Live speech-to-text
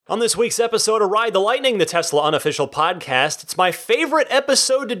On this week's episode of Ride the Lightning, the Tesla unofficial podcast, it's my favorite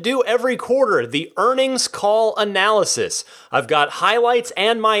episode to do every quarter, the earnings call analysis. I've got highlights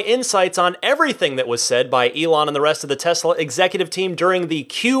and my insights on everything that was said by Elon and the rest of the Tesla executive team during the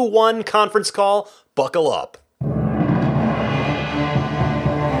Q1 conference call. Buckle up.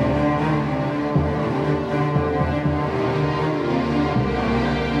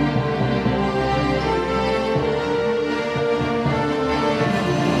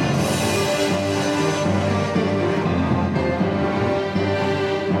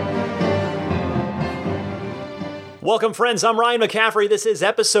 Welcome, friends. I'm Ryan McCaffrey. This is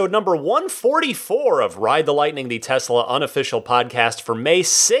episode number 144 of Ride the Lightning, the Tesla unofficial podcast for May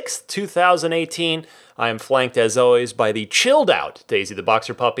 6th, 2018. I am flanked, as always, by the chilled-out Daisy the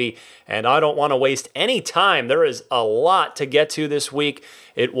Boxer Puppy, and I don't want to waste any time. There is a lot to get to this week.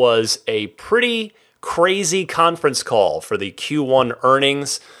 It was a pretty crazy conference call for the Q1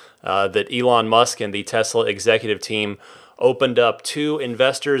 earnings that Elon Musk and the Tesla executive team opened up to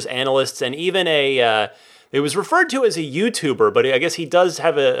investors, analysts, and even it was referred to as a YouTuber, but I guess he does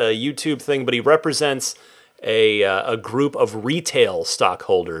have a YouTube thing, but he represents a group of retail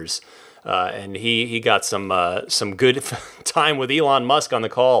stockholders. And he got some good time with Elon Musk on the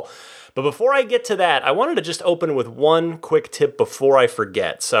call. But before I get to that, I wanted to just open with one quick tip before I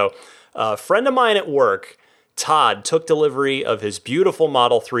forget. So a friend of mine at work, Todd, took delivery of his beautiful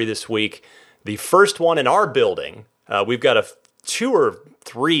Model 3 this week, the first one in our building. We've got two or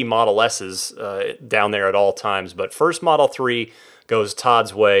three Model S's down there at all times, but first Model 3 goes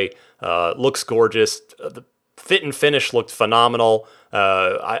Todd's way. Looks gorgeous. The fit and finish looked phenomenal.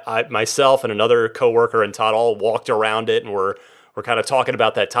 I myself and another coworker and Todd all walked around it, and we're kind of talking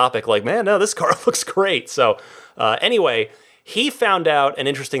about that topic. Like, man, no, this car looks great. So anyway, he found out an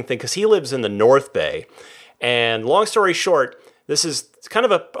interesting thing because he lives in the North Bay, and long story short, this is kind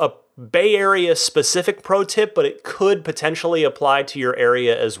of a Bay Area specific pro tip, but it could potentially apply to your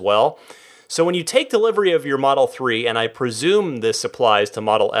area as well. So when you take delivery of your Model 3, and I presume this applies to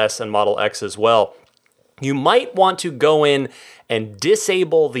Model S and Model X as well, you might want to go in and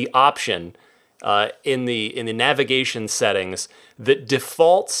disable the option in the navigation settings that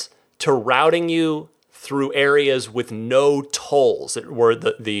defaults to routing you through areas with no tolls. Where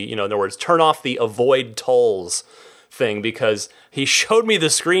in other words, turn off the avoid tolls thing, because he showed me the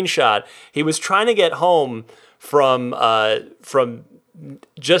screenshot. He was trying to get home from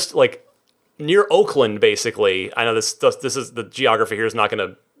just like near Oakland, basically. I know this is the geography here is not going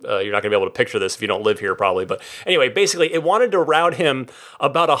to you're not going to be able to picture this if you don't live here probably, but anyway, basically it wanted to route him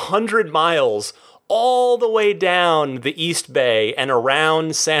about 100 miles all the way down the East Bay and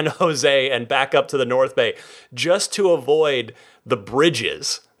around San Jose and back up to the North Bay just to avoid the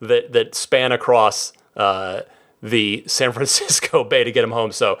bridges that span across the San Francisco Bay to get him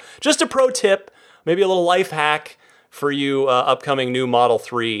home. So just a pro tip, maybe a little life hack for you upcoming new Model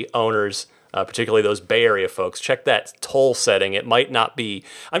 3 owners, particularly those Bay Area folks. Check that toll setting. It might not be,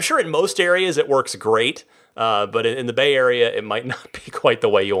 I'm sure in most areas it works great, but in the Bay Area it might not be quite the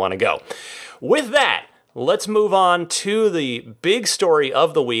way you want to go. With that, let's move on to the big story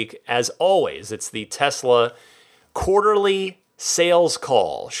of the week. As always, it's the Tesla quarterly sales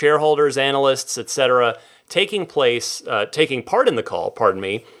call. Shareholders, analysts, etc., taking part in the call,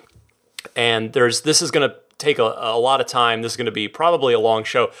 and this is going to take a lot of time. This is going to be probably a long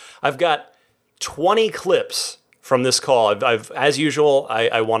show. I've got 20 clips from this call. I've as usual,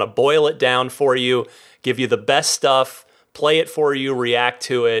 I want to boil it down for you, give you the best stuff, play it for you, react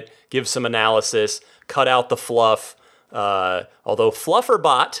to it, give some analysis, cut out the fluff. Although fluff or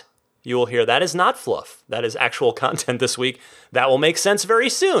bot, you will hear that is not fluff. That is actual content this week. That will make sense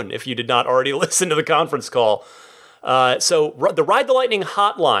very soon if you did not already listen to the conference call. So the Ride the Lightning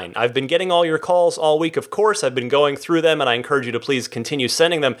hotline. I've been getting all your calls all week, of course. I've been going through them, and I encourage you to please continue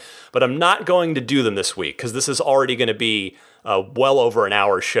sending them. But I'm not going to do them this week because this is already going to be well over an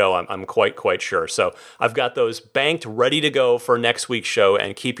hour show, I'm quite sure. So I've got those banked, ready to go for next week's show,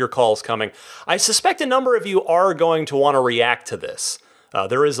 and keep your calls coming. I suspect a number of you are going to want to react to this.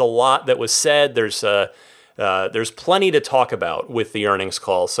 There is a lot that was said. There's plenty to talk about with the earnings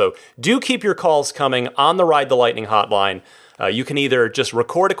call. So do keep your calls coming on the Ride the Lightning hotline. You can either just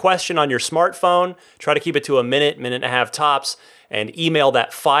record a question on your smartphone, try to keep it to a minute and a half tops, and email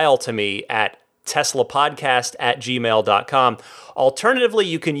that file to me at teslapodcast@gmail.com. Alternatively,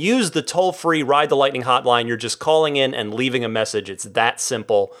 you can use the toll-free Ride the Lightning hotline. You're just calling in and leaving a message. It's that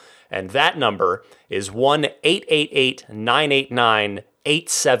simple. And that number is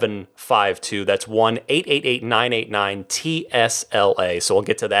 1-888-989-8752. That's 1-888-989-TSLA. So we'll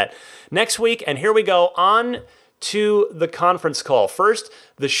get to that next week. And here we go on to the conference call. First,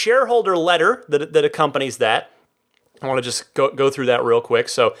 the shareholder letter that accompanies that. I want to just go through that real quick.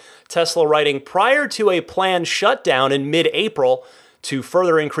 So Tesla writing, prior to a planned shutdown in mid-April to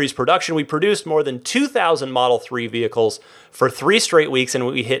further increase production, we produced more than 2,000 Model 3 vehicles for 3 straight weeks, and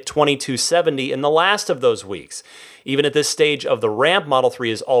we hit 2,270 in the last of those weeks. Even at this stage of the ramp, Model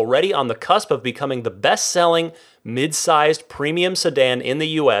 3 is already on the cusp of becoming the best-selling mid-sized premium sedan in the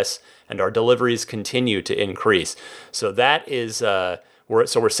U.S., and our deliveries continue to increase. So that is,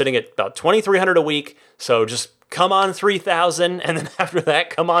 we're sitting at about 2,300 a week. So just come on 3,000, and then after that,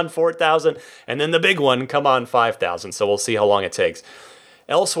 come on 4,000, and then the big one, come on 5,000. So we'll see how long it takes.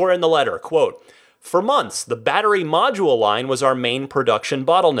 Elsewhere in the letter, quote, for months, the battery module line was our main production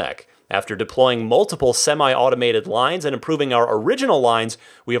bottleneck. After deploying multiple semi-automated lines and improving our original lines,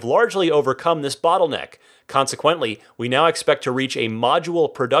 we have largely overcome this bottleneck. Consequently, we now expect to reach a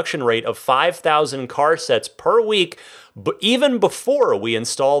module production rate of 5,000 car sets per week, but even before we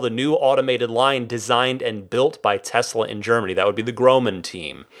install the new automated line designed and built by Tesla in Germany. That would be the Grohmann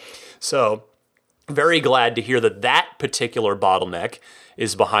team. So, very glad to hear that particular bottleneck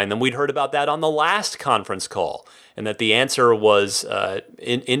is behind them. We'd heard about that on the last conference call, and that the answer was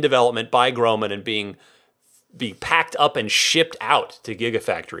in development by Grohmann and being packed up and shipped out to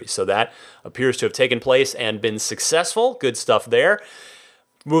gigafactories. So that appears to have taken place and been successful. Good stuff there.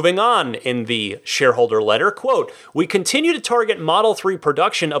 Moving on in the shareholder letter, quote, we continue to target Model 3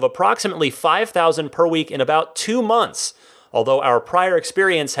 production of approximately 5,000 per week in about 2 months. Although our prior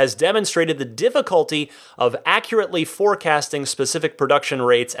experience has demonstrated the difficulty of accurately forecasting specific production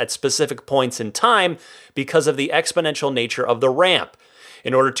rates at specific points in time because of the exponential nature of the ramp.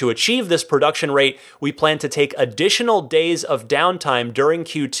 In order to achieve this production rate, we plan to take additional days of downtime during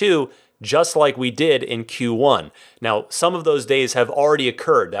Q2, just like we did in Q1. Now, some of those days have already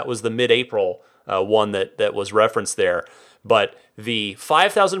occurred. That was the mid-April one that was referenced there. But the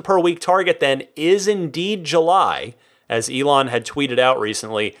 5,000 per week target then is indeed July, as Elon had tweeted out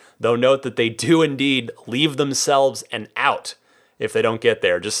recently, though note that they do indeed leave themselves an out if they don't get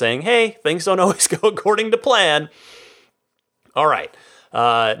there. Just saying, hey, things don't always go according to plan. All right.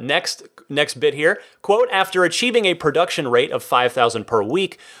 Next bit here. Quote, after achieving a production rate of 5,000 per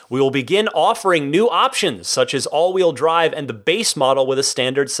week, we will begin offering new options such as all-wheel drive and the base model with a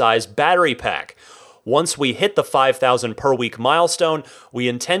standard size battery pack. Once we hit the 5,000 per week milestone, we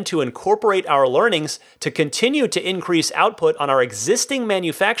intend to incorporate our learnings to continue to increase output on our existing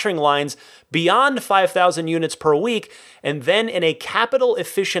manufacturing lines beyond 5,000 units per week, and then in a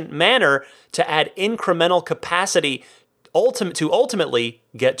capital-efficient manner to add incremental capacity to ultimately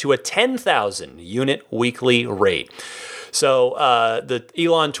get to a 10,000 unit weekly rate. So the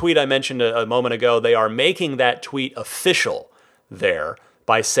Elon tweet I mentioned a moment ago, they are making that tweet official there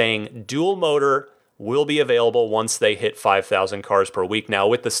by saying dual motor will be available once they hit 5,000 cars per week. Now,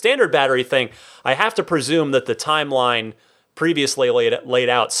 with the standard battery thing, I have to presume that the timeline previously laid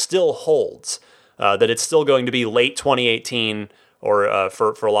out still holds, that it's still going to be late 2018 or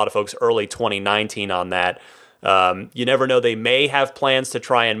for a lot of folks, early 2019 on that. You never know. They may have plans to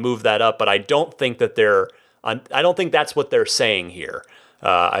try and move that up, but I don't think that I don't think that's what they're saying here.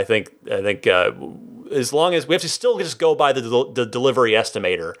 I think as long as we have to still just go by the delivery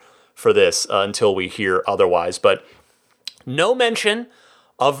estimator for this until we hear otherwise. But no mention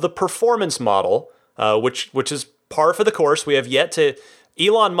of the performance model, which is par for the course. We have yet to.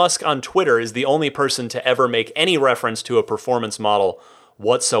 Elon Musk on Twitter is the only person to ever make any reference to a performance model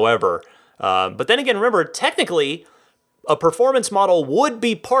whatsoever. But then again, remember, technically, a performance model would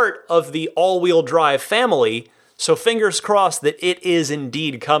be part of the all-wheel drive family, so fingers crossed that it is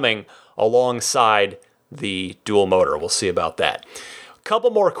indeed coming alongside the dual motor. We'll see about that. A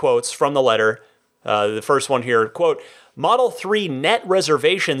couple more quotes from the letter. The first one here, quote, Model 3 net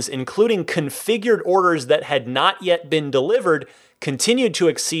reservations, including configured orders that had not yet been delivered, continued to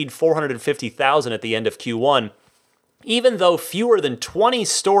exceed 450,000 at the end of Q1. Even though fewer than 20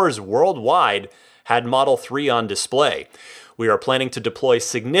 stores worldwide had Model 3 on display. We are planning to deploy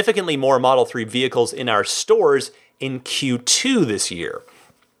significantly more Model 3 vehicles in our stores in Q2 this year.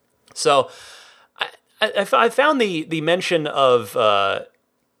 So I found the mention of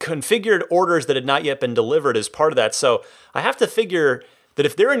configured orders that had not yet been delivered as part of that. So I have to figure that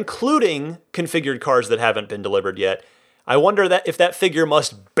if they're including configured cars that haven't been delivered yet, I wonder that if that figure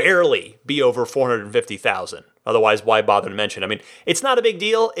must barely be over 450,000. Otherwise, why bother to mention? I mean, it's not a big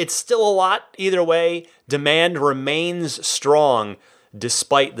deal. It's still a lot either way. Demand remains strong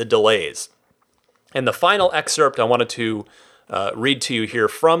despite the delays. And the final excerpt I wanted to read to you here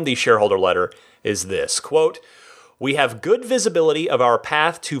from the shareholder letter is this, quote, We have good visibility of our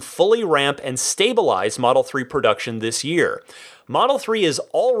path to fully ramp and stabilize Model 3 production this year. Model 3 is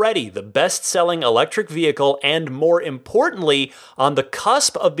already the best-selling electric vehicle and, more importantly, on the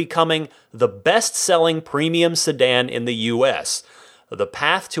cusp of becoming the best-selling premium sedan in the US. The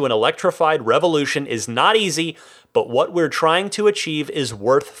path to an electrified revolution is not easy, but what we're trying to achieve is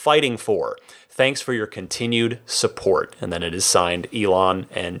worth fighting for. Thanks for your continued support. And then it is signed Elon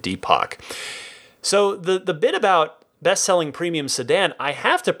and Deepak. So the bit about best-selling premium sedan, I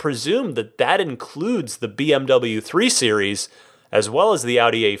have to presume that that includes the BMW 3 Series as well as the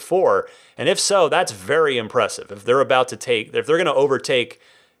Audi A4. And if so, that's very impressive. If they're going to overtake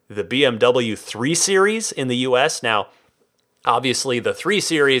the BMW 3 Series in the US, now, obviously the 3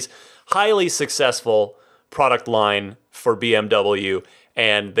 Series, highly successful product line for BMW,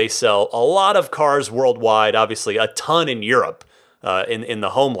 and they sell a lot of cars worldwide, obviously a ton in Europe, in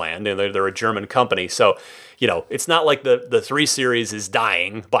the homeland, and they're a German company. So, it's not like the 3 Series is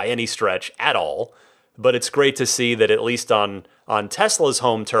dying by any stretch at all, but it's great to see that at least on Tesla's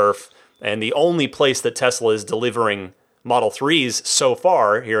home turf, and the only place that Tesla is delivering Model 3s so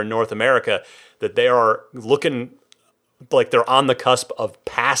far here in North America, that they are looking like they're on the cusp of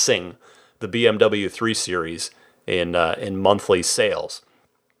passing the BMW 3 Series in monthly sales.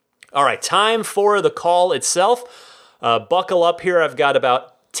 All right, time for the call itself. Buckle up here. I've got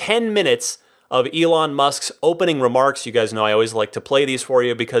about 10 minutes of Elon Musk's opening remarks. You guys know I always like to play these for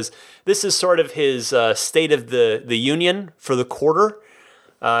you because this is sort of his State of the Union for the quarter.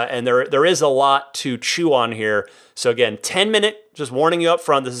 And there is a lot to chew on here. So again, 10-minute, just warning you up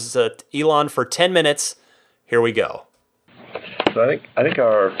front, this is Elon for 10 minutes. Here we go. So I think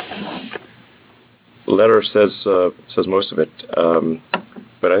our letter says most of it,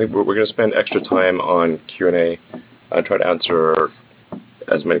 but I think we're going to spend extra time on Q&A and try to answer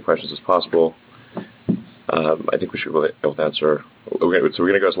as many questions as possible. I think we should be able to answer. So we're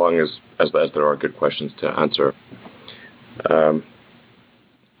going to go as long as there are good questions to answer.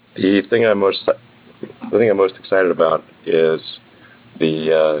 The thing I'm most excited about is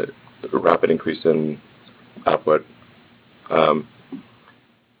the rapid increase in output.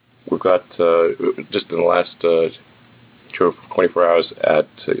 We've got, just in the last 24 hours at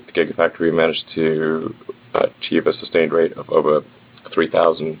the Gigafactory, we managed to achieve a sustained rate of over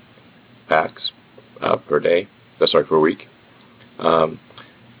 3,000 packs per week.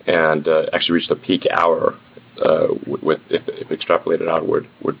 And actually reached a peak hour, if extrapolated outward,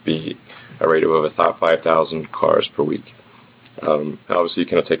 would be a rate of over 5,000 cars per week. Obviously, you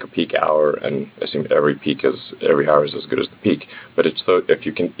cannot take a peak hour and assume every hour is as good as the peak. But if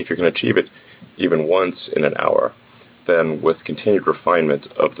you can achieve it even once in an hour, then with continued refinement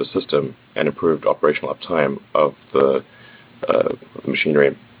of the system and improved operational uptime of the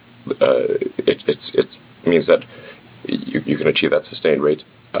machinery, it means that you can achieve that sustained rate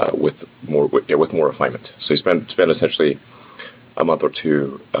with more refinement. So you spend essentially a month or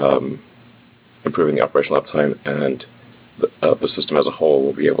two improving the operational uptime, and the system as a whole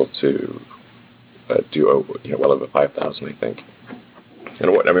will be able to do well over 5,000, I think.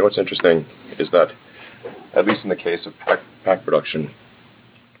 And what's interesting is that, at least in the case of pack production,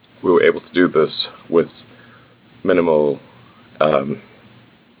 we were able to do this with minimal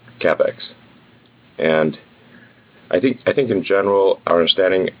capex. And I think in general, our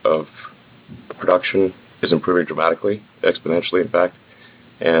understanding of production is improving dramatically, exponentially, in fact.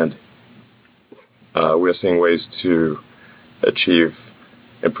 And we're seeing ways to achieve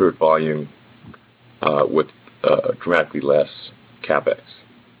improved volume with dramatically less capex.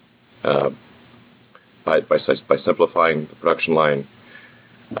 By simplifying the production line,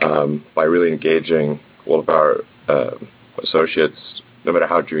 by really engaging all of our associates, no matter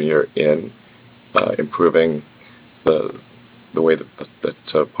how junior, in improving the way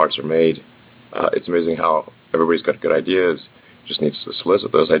that parts are made. It's amazing how everybody's got good ideas, just needs to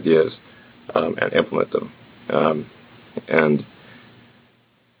solicit those ideas and implement them. And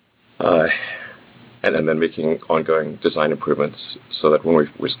then making ongoing design improvements so that when we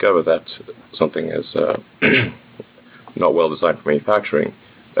discover that something is not well designed for manufacturing,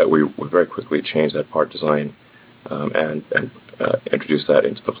 that we would very quickly change that part design and introduce that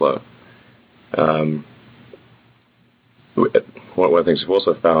into the flow. One of the things we've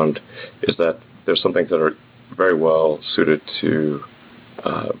also found is that there's some things that are very well suited to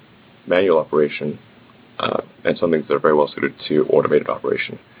manual operation and some things that are very well suited to automated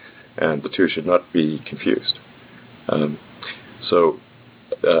operation. And the two should not be confused. So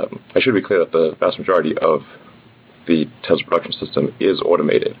I should be clear that the vast majority of the Tesla production system is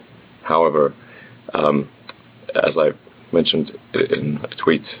automated. However, as I mentioned in a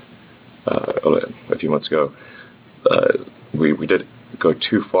tweet a few months ago, we did go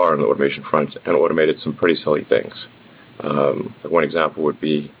too far on the automation front and automated some pretty silly things. One example would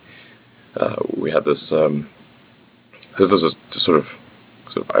be we had this. This was sort of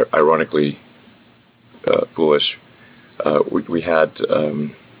ironically foolish. We had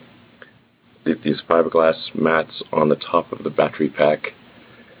these fiberglass mats on the top of the battery pack.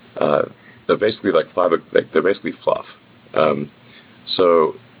 They're basically they're basically fluff.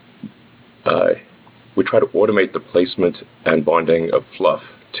 So we try to automate the placement and bonding of fluff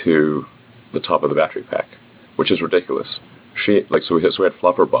to the top of the battery pack, which is ridiculous. So we had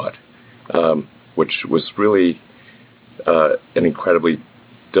FlufferBot, which was really an incredibly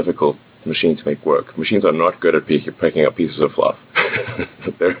difficult machine to make work. Machines are not good at picking up pieces of fluff.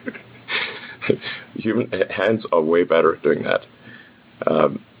 Human hands are way better at doing that.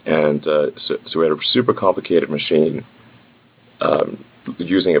 So we had a super complicated machine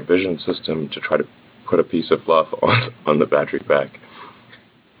using a vision system to try to put a piece of fluff on the battery pack.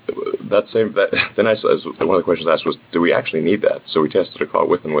 Then one of the questions asked was, do we actually need that? So we tested a car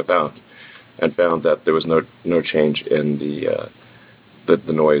with and without, and found that there was no change in the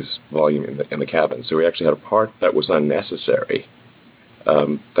noise volume in the cabin. So we actually had a part that was unnecessary,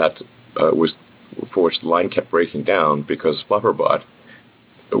 was for which the line kept breaking down because FlufferBot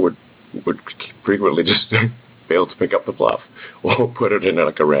would frequently just fail to pick up the fluff or put it in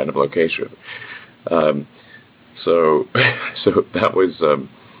like a random location. So that was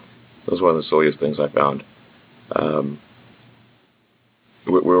one of the silliest things I found.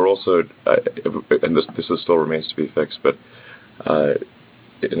 We were also, and this still remains to be fixed, but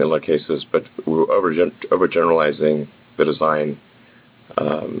in a lot of cases, but we were overgeneralizing the design.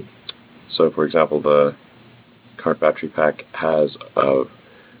 So, for example, the current battery pack has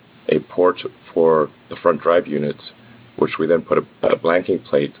a port for the front drive unit, which we then put a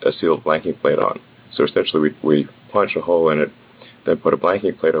sealed blanking plate on. So essentially, we punch a hole in it, then put a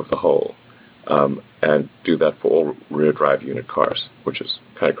blanking plate over the hole, and do that for all rear drive unit cars, which is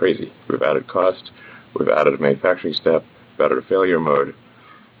kind of crazy. We've added cost, we've added a manufacturing step, we've added a failure mode,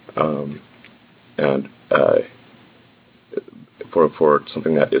 and for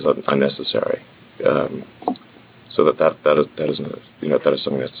something that is unnecessary. So that is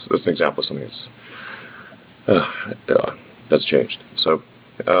something that's an example of something that's changed. So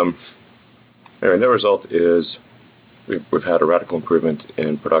anyway, the result is we've had a radical improvement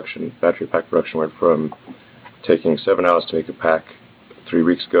in production. Battery pack production went from taking 7 hours to make a pack 3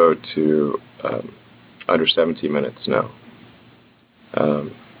 weeks ago to under 17 minutes now.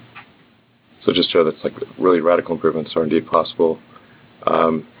 So just show that's like really radical improvements are indeed possible.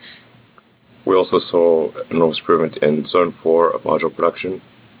 We also saw enormous improvement in Zone 4 of module production.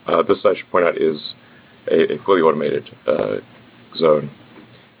 This, I should point out, is a fully automated zone,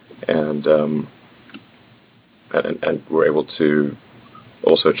 and we're able to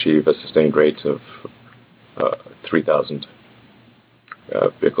also achieve a sustained rate of 3,000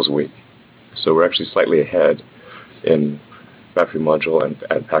 vehicles a week. So we're actually slightly ahead in battery module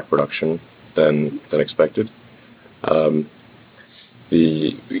and pack production than expected.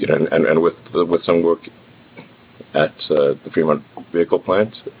 With some work at the Fremont vehicle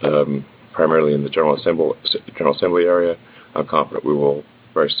plant, primarily in the general assembly area, I'm confident we will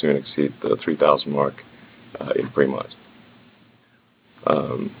very soon exceed the 3,000 mark in Fremont.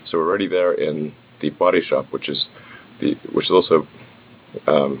 So we're already there in the body shop, which is also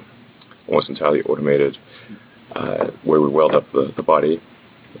almost entirely automated, where we weld up the body.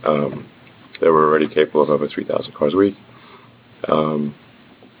 They were already capable of over 3,000 cars a week. And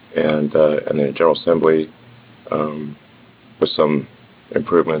then in general assembly, with some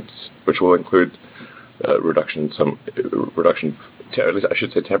improvements, which will include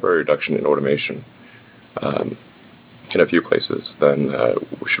temporary reduction in automation in a few places. Then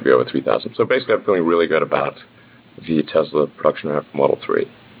we should be over 3,000. So basically, I'm feeling really good about the Tesla production ramp for Model 3,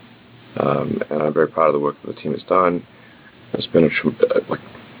 and I'm very proud of the work that the team has done. It's been an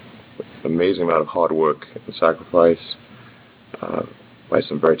amazing amount of hard work and sacrifice by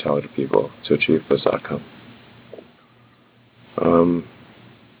some very talented people to achieve this outcome.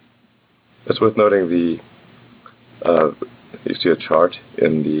 It's worth noting you see a chart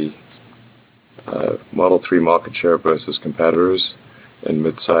in the Model 3 market share versus competitors in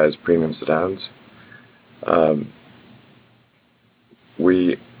mid-size premium sedans.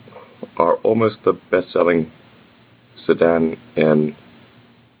 We are almost the best-selling sedan in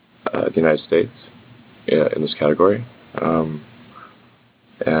the United States in this category.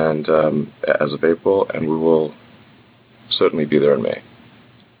 And as of April, and we will certainly be there in May.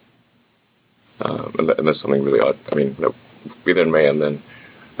 And that's something really odd. I mean, be there in May and then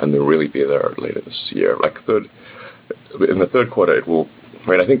really be there later this year. Like in the third quarter it will.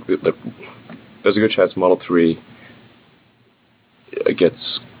 Right, I think that there's a good chance Model 3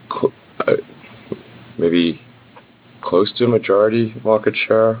 gets maybe close to a majority market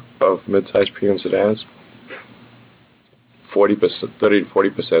share of mid-sized premium sedans. 30 to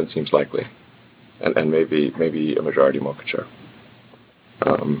 40% seems likely, and maybe a majority market share.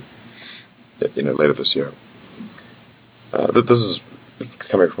 Later this year. This is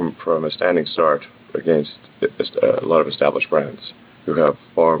coming from a standing start against a lot of established brands who have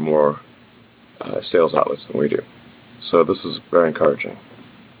far more sales outlets than we do. So this is very encouraging.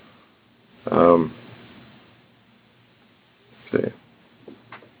 Okay.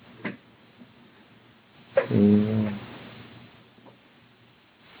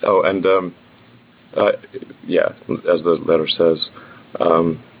 Oh, and as the letter says,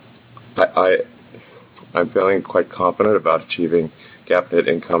 I'm feeling quite confident about achieving GAAP net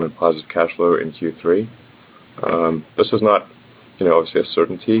income and positive cash flow in Q3. This is not, obviously a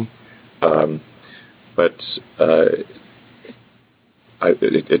certainty, but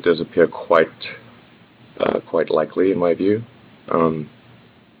it does appear quite likely in my view.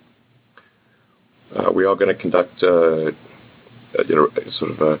 We are going to conduct sort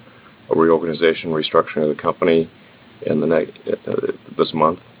of a reorganization, restructuring of the company in this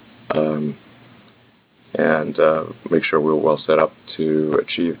month, and make sure we're well set up to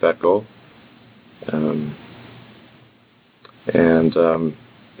achieve that goal.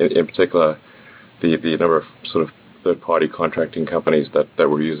 In particular, the number of sort of third-party contracting companies that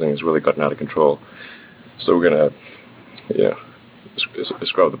we're using has really gotten out of control. So we're going to,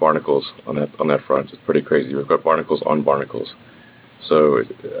 scrub the barnacles on that front. It's pretty crazy. We've got barnacles on barnacles. So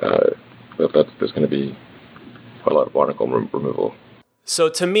there's going to be a lot of barnacle removal. So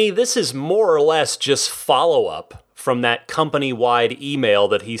to me, this is more or less just follow-up from that company-wide email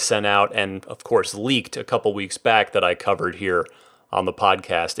that he sent out and, of course, leaked a couple weeks back that I covered here on the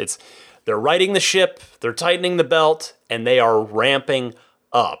podcast. They're righting the ship, they're tightening the belt, and they are ramping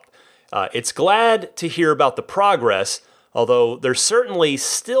up. It's glad to hear about the progress, although they're certainly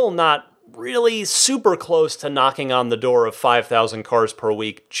still not really super close to knocking on the door of 5,000 cars per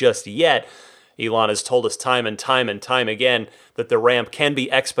week just yet. Elon has told us time and time and time again that the ramp can be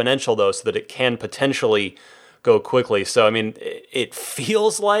exponential, though, so that it can potentially go quickly. So, I mean, it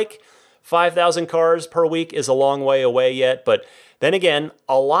feels like 5,000 cars per week is a long way away yet, but then again,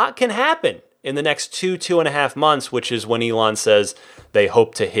 a lot can happen in the next 2.5 months, which is when Elon says they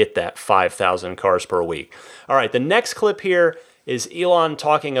hope to hit that 5,000 cars per week. All right, the next clip here is Elon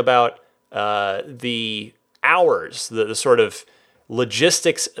talking about the hours, the sort of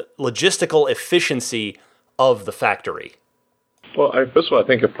logistical efficiency of the factory. Well, first of all, I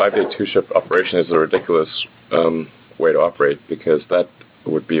think a 5-day 2-shift operation is a ridiculous way to operate because that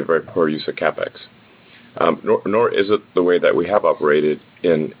would be a very poor use of CapEx. Nor is it the way that we have operated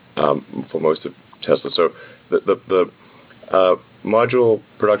in for most of Tesla. So the module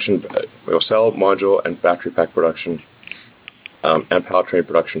production, cell module and battery pack production and powertrain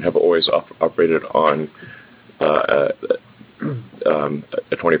production have always operated on a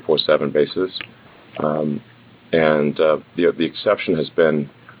 24/7 basis, and the exception has been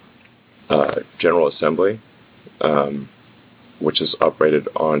general assembly, which is operated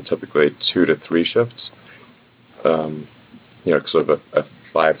on typically 2 to 3 shifts. Sort of a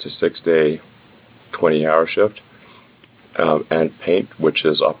 5 to 6 day, 20-hour shift, and paint, which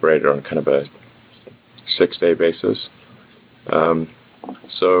is operated on kind of a 6-day basis. I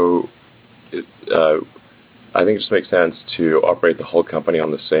think it just makes sense to operate the whole company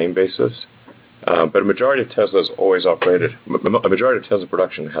on the same basis. But a majority of Tesla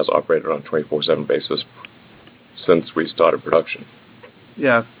production has operated on a 24/7 basis since we started production.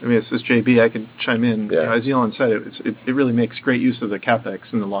 Yeah, I mean, this is JB. I could chime in. Yeah. As Elon said, it really makes great use of the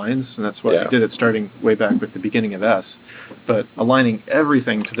CapEx in the lines, and that's why we did it starting way back with the beginning of S. But aligning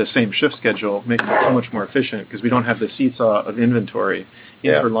everything to the same shift schedule makes it so much more efficient because we don't have the seesaw of inventory,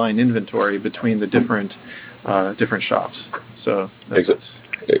 interline inventory between the different shops. So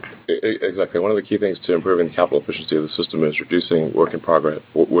exactly. One of the key things to improving the capital efficiency of the system is reducing work in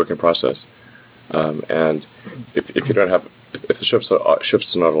process. And if the shifts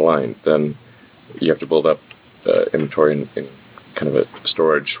are not aligned, then you have to build up inventory in kind of a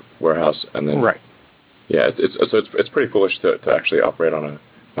storage warehouse, and then right. Yeah, it's pretty foolish to actually operate on a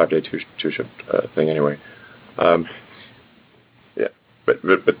 5-day 2-shift thing anyway. But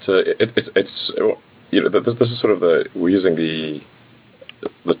it's this is sort of we're using the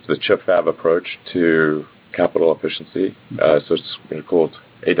chip fab approach to capital efficiency. So it's called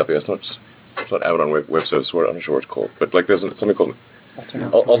AWS. It's not out on web service. I'm not sure what it's called, but like there's something called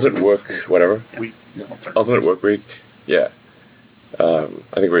Alternate work, whatever. Week. Alternate work week. Yeah. I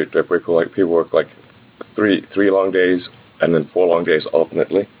think we're cool. Like people work like three long days and then 4 long days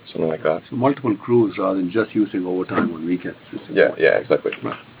alternately, something like that. So multiple crews rather than just using overtime on weekends. Yeah, exactly.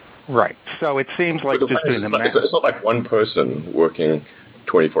 Right. So it seems like just doing the math. It's not like one person working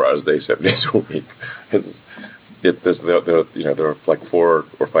 24 hours a day, 7 days a week. There are like 4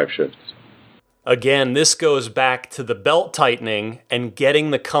 or 5 shifts. Again, this goes back to the belt tightening and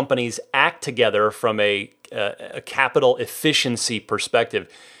getting the company's act together from a capital efficiency perspective.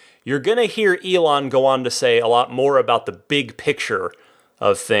 You're going to hear Elon go on to say a lot more about the big picture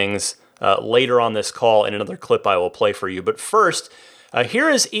of things later on this call in another clip I will play for you. But first, here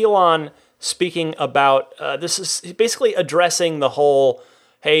is Elon speaking about, this is basically addressing the whole,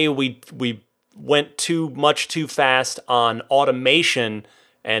 hey, we went too fast on automation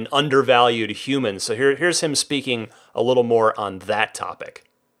and undervalued humans. So here's him speaking a little more on that topic.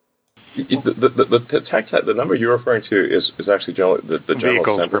 The number you're referring to is actually the general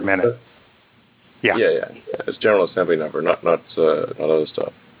vehicles assembly per minute. Yeah. It's general assembly number, not other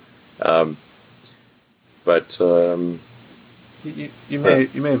stuff. You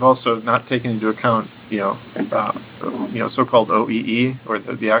may have also not taken into account so-called OEE, or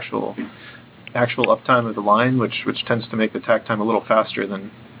the actual uptime of the line, which tends to make the takt time a little faster than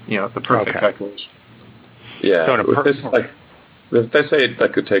the perfect calculation. Yeah, so if they say it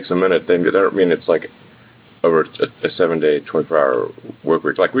takes a minute, they don't mean it's like over a 7-day, 24-hour work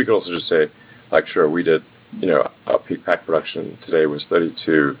week. Like we could also just say, like, sure, we did, our peak pack production today was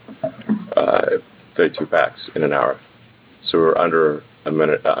 32 packs in an hour. So we're under 2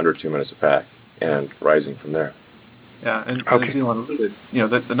 minutes a pack and rising from there. Yeah, and as Elon alluded,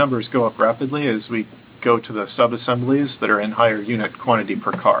 the numbers go up rapidly as we go to the sub-assemblies that are in higher unit quantity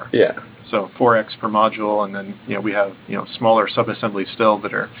per car. Yeah. So 4x per module, and then we have smaller sub-assemblies still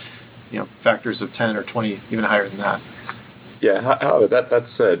that are factors of 10 or 20, even higher than that. Yeah. However, that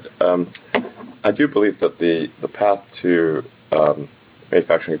said, I do believe that the path to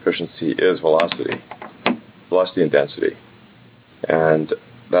manufacturing efficiency is velocity and density, and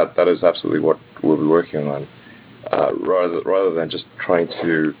that is absolutely what we'll be working on, rather than just trying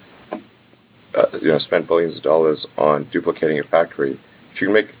to spend billions of dollars on duplicating a factory. If you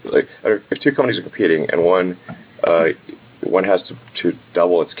can make, if 2 companies are competing and one has to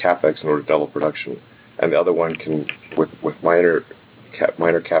double its capex in order to double production, and the other one can, with minor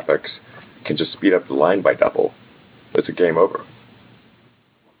capex, can just speed up the line by double, it's a game over.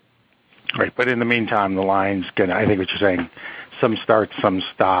 Right, but in the meantime, the line's gonna, I think what you're saying, some starts, some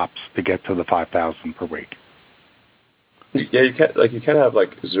stops to get to the 5,000 per week. Yeah, you can't have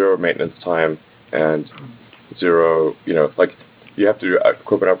zero maintenance time and zero, you have to do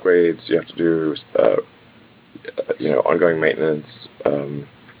equipment upgrades, you have to do, ongoing maintenance. So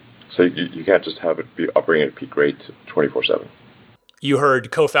you can't just have it be operating at peak rate 24/7. You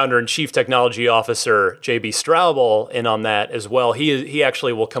heard co-founder and chief technology officer J.B. Straubel in on that as well. He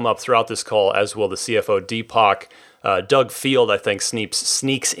actually will come up throughout this call, as will the CFO Deepak. Doug Field, I think,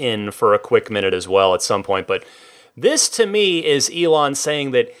 sneaks in for a quick minute as well at some point. But this, to me, is Elon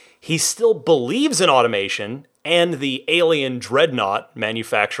saying that he still believes in automation and the alien dreadnought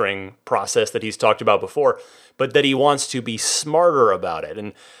manufacturing process that he's talked about before, but that he wants to be smarter about it.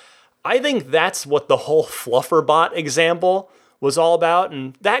 And I think that's what the whole Flufferbot example was all about,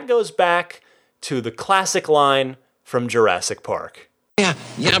 and that goes back to the classic line from Jurassic Park. Yeah,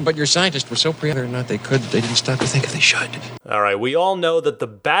 but your scientists were so whether or not they didn't stop to think if they should. All right, we all know that the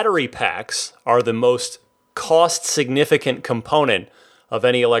battery packs are the most cost-significant component of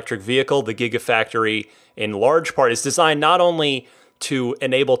any electric vehicle. The Gigafactory, in large part, is designed not only to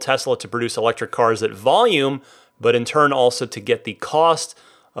enable Tesla to produce electric cars at volume, but in turn also to get the cost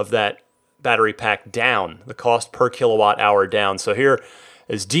of that battery pack down, the cost per kilowatt hour down. So here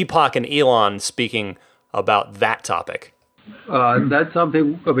is Deepak and Elon speaking about that topic. That's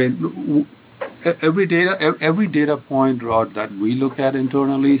something, every data point, Rod, that we look at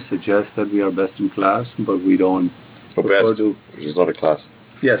internally suggests that we are best in class, but we don't prefer to. Which is not a class.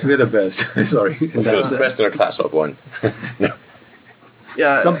 Yes, we're the best. Sorry. We're the best in a class of one. No.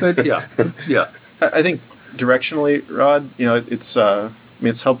 Yeah. Yeah. I think directionally, Rod,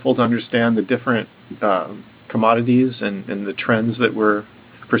 it's helpful to understand the different commodities and the trends that we're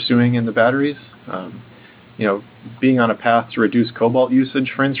pursuing in the batteries. Being on a path to reduce cobalt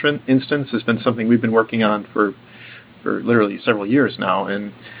usage, for instance, has been something we've been working on for literally several years now,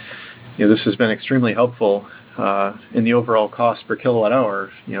 and this has been extremely helpful in the overall cost per kilowatt hour.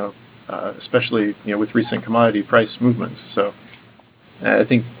 Especially with recent commodity price movements. So I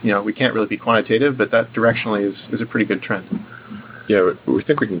think we can't really be quantitative, but that directionally is a pretty good trend. Yeah, we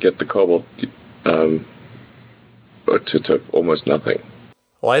think we can get the cobalt to almost nothing.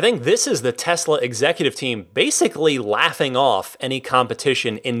 Well, I think this is the Tesla executive team basically laughing off any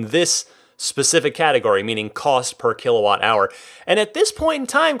competition in this specific category, meaning cost per kilowatt hour. And at this point in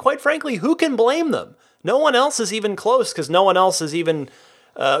time, quite frankly, who can blame them? No one else is even close, because no one else is even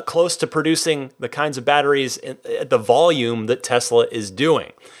close to producing the kinds of batteries at the volume that Tesla is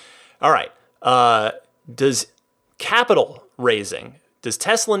doing. All right. Does capital raising, does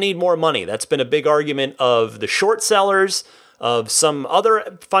Tesla need more money? That's been a big argument of the short sellers, of some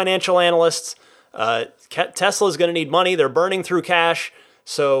other financial analysts. Tesla is going to need money. They're burning through cash.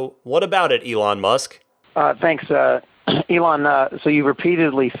 So what about it, Elon Musk? Thanks, Elon. So you've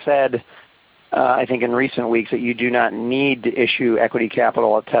repeatedly said, I think in recent weeks, that you do not need to issue equity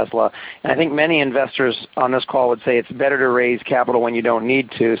capital at Tesla. And I think many investors on this call would say it's better to raise capital when you don't need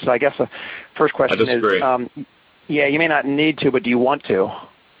to. So I guess the first question is, yeah, you may not need to, but do you want to?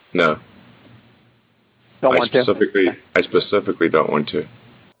 No. I specifically don't want to.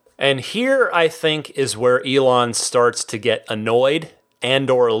 And here, I think, is where Elon starts to get annoyed and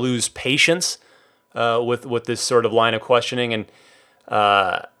or lose patience with this sort of line of questioning. And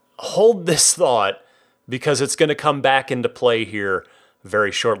hold this thought, because it's going to come back into play here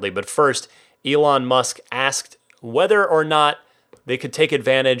very shortly. But first, Elon Musk asked whether or not they could take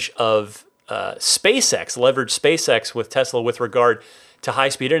advantage of SpaceX, leverage SpaceX with Tesla with regard to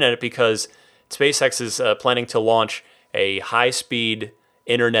high-speed internet, because SpaceX is planning to launch a high-speed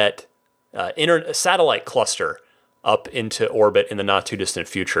internet satellite cluster up into orbit in the not-too-distant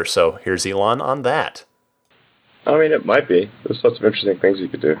future. So here's Elon on that. I mean, it might be. There's lots of interesting things you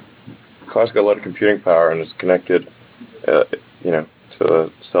could do. Car's got a lot of computing power and is connected, to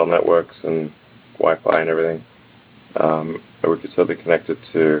cell networks and Wi-Fi and everything. And we could certainly connect it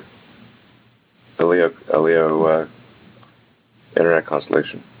to a LEO internet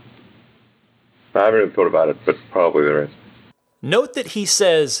constellation. I haven't even thought about it, but probably there is. Note that he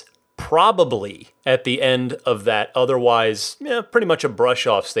says probably at the end of that otherwise, pretty much a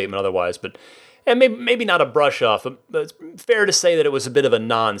brush-off statement otherwise, but and maybe not a brush-off, but it's fair to say that it was a bit of a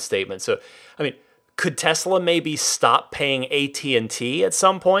non-statement. So, I mean, could Tesla maybe stop paying AT&T at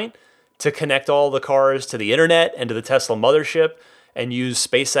some point to connect all the cars to the internet and to the Tesla mothership and use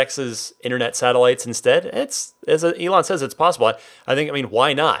SpaceX's internet satellites instead? It's, as Elon says, it's possible. I think,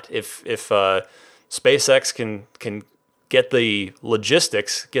 why not? If SpaceX can get the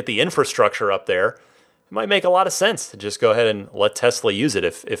logistics, get the infrastructure up there, it might make a lot of sense to just go ahead and let Tesla use it.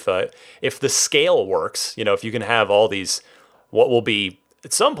 If the scale works, if you can have all these, what will be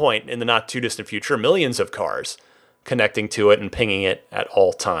at some point in the not too distant future, millions of cars connecting to it and pinging it at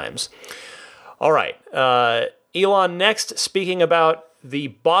all times. All right. Elon next speaking about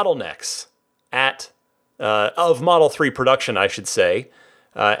the bottlenecks of Model 3 production, I should say.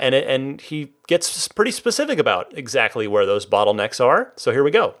 And he gets pretty specific about exactly where those bottlenecks are. So here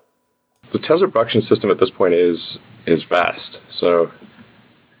we go. The Tesla production system at this point is vast. So,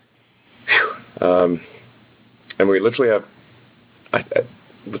 and we literally have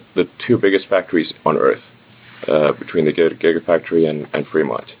the two biggest factories on Earth, between the Gigafactory and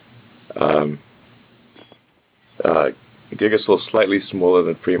Fremont. Giga's still slightly smaller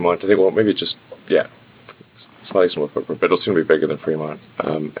than Fremont. I think, maybe slightly smaller footprint, but it'll soon be bigger than Fremont.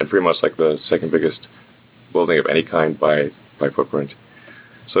 And Fremont's like the second biggest building of any kind by footprint.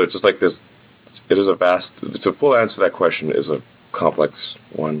 So it's just like this. It is a vast. The full answer to that question is a complex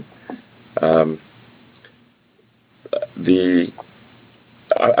one. I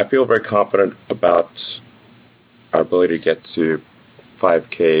feel very confident about our ability to get to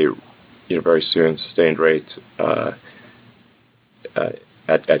 5K, very soon, sustained rate at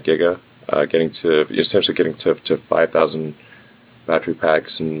Giga, essentially getting to 5,000 battery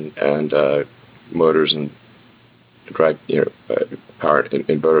packs and motors and drive, power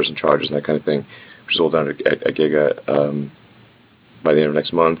inverters and chargers and that kind of thing, which is all done at Giga by the end of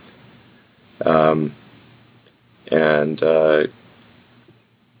next month.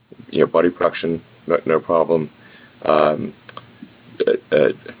 Body production, no problem.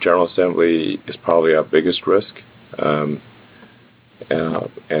 General assembly is probably our biggest risk, and I'm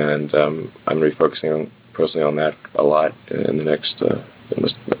going to be focusing personally on that a lot in this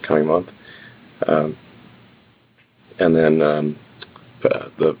coming month. And then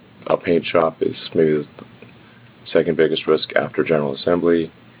our paint shop is maybe the second biggest risk after general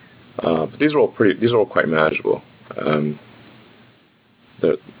assembly. But these are all quite manageable.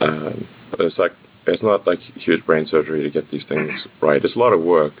 It's not like huge brain surgery to get these things right. It's a lot of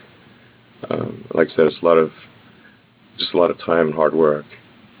work. Like I said, it's a lot of time and hard work.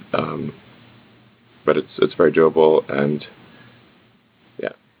 But it's very doable, and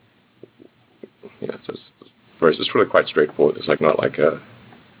it's really quite straightforward. It's not like a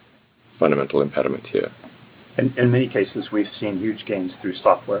fundamental impediment here. In many cases, we've seen huge gains through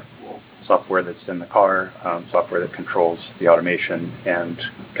software that's in the car, software that controls the automation and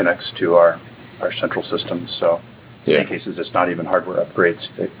connects to our central systems. So in many cases, it's not even hardware upgrades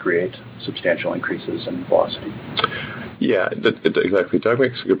that create substantial increases in velocity. Yeah, exactly. Doug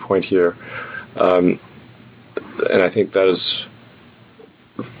makes a good point here. And I think that is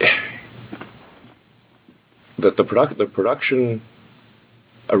that the production,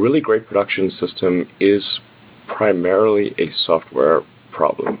 a really great production system is primarily a software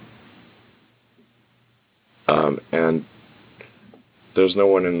problem. And there's no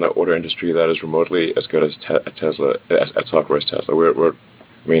one in the auto industry that is remotely as good as Tesla at software as Tesla.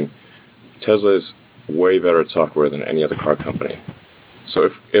 Tesla is way better at software than any other car company. So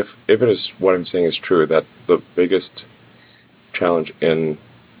if it is what I'm saying is true, that the biggest challenge in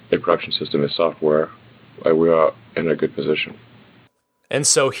a production system is software, we are in a good position. And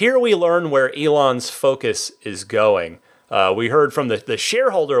so here we learn where Elon's focus is going. We heard from the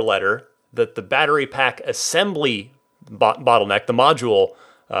shareholder letter that the battery pack assembly bottleneck, the module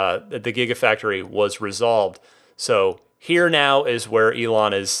at the Gigafactory, was resolved. So here now is where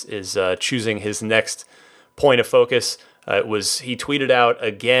Elon is choosing his next point of focus. He tweeted out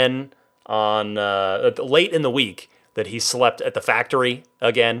again on late in the week that he slept at the factory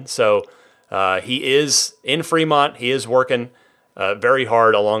again. So he is in Fremont. He is working very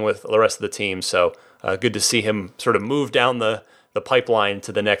hard along with the rest of the team. So good to see him sort of move down the pipeline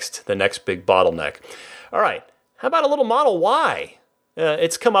to the next big bottleneck. All right, how about a little Model Y?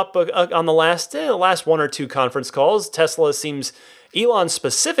 It's come up on the last one or two conference calls. Elon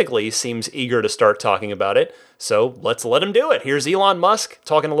specifically seems eager to start talking about it. So let's let him do it. Here's Elon Musk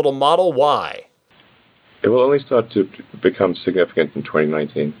talking a little Model Y. It will only start to become significant in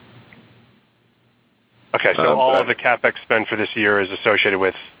 2019. Okay, so all of the CapEx spend for this year is associated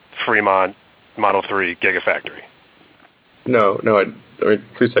with Fremont Model 3 Gigafactory. No,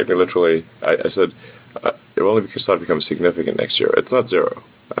 please take me literally. I said it will only start to become significant next year. It's not zero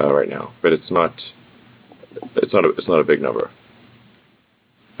right now, but it's not a big number.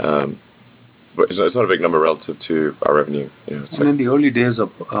 But it's not a big number relative to our revenue. And in the early days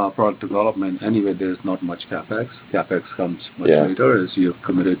of product development, anyway, there's not much CapEx. CapEx comes much later as you've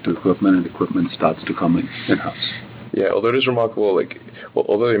committed to equipment, and equipment starts to come in-house. Yeah, although it is remarkable,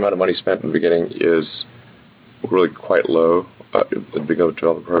 although the amount of money spent in the beginning is really quite low at the beginning of the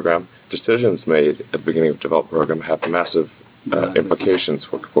development program, decisions made at the beginning of the development program have massive implications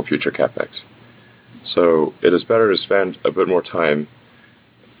for future CapEx. So it is better to spend a bit more time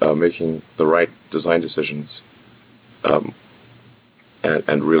making the right design decisions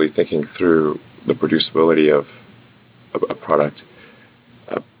and really thinking through the producibility of a product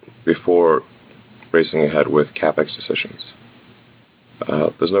before racing ahead with CapEx decisions.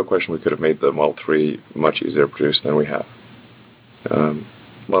 There's no question we could have made the Model 3 much easier to produce than we have.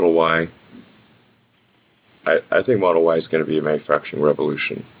 Model Y, I think Model Y is going to be a manufacturing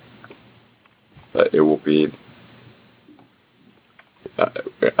revolution. It will be,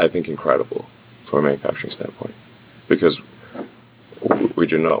 I think, incredible from a manufacturing standpoint, because we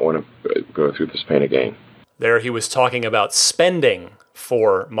do not want to go through this pain again. There he was talking about spending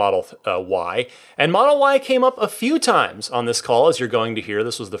for Model Y. And Model Y came up a few times on this call, as you're going to hear.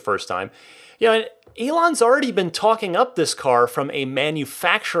 This was the first time. Elon's already been talking up this car from a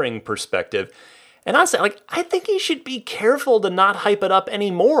manufacturing perspective. And honestly, I think he should be careful to not hype it up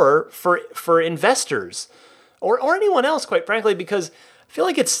anymore for investors or anyone else, quite frankly, because I feel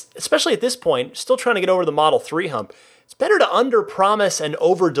like it's, especially at this point, still trying to get over the Model 3 hump. It's better to under-promise and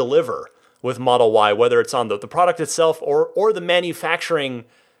over-deliver with Model Y, whether it's on the product itself or the manufacturing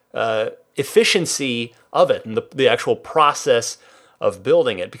efficiency of it and the actual process of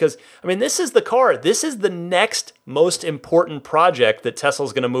building it. Because, this is the car. This is the next most important project that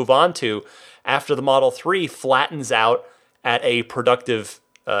Tesla's going to move on to after the Model 3 flattens out at a productive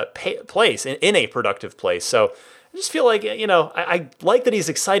place, in a productive place. So I just feel like, I like that he's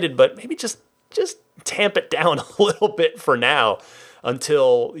excited, but maybe just tamp it down a little bit for now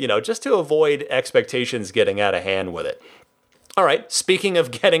until, just to avoid expectations getting out of hand with it. All right, speaking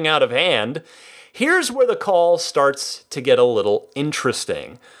of getting out of hand, here's where the call starts to get a little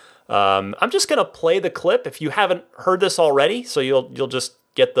interesting. I'm just going to play the clip if you haven't heard this already, so you'll just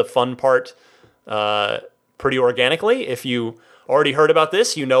get the fun part pretty organically. If you already heard about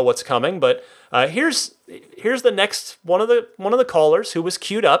this, you know what's coming. But here's the next one of the callers who was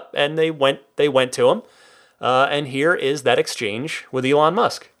queued up, and they went to him. And here is that exchange with Elon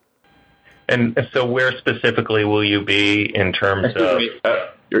Musk. And so where specifically will you be in terms of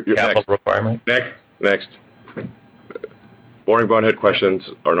you're capital next. requirement? Next. Boring bonehead questions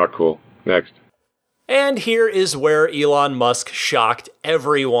are not cool. Next. And here is where Elon Musk shocked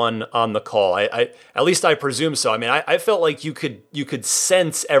everyone on the call. I at least I presume so. I mean, I felt like you could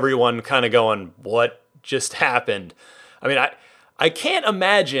sense everyone kind of going, "What just happened?" I mean, I can't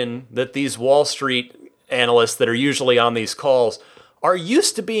imagine that these Wall Street analysts that are usually on these calls are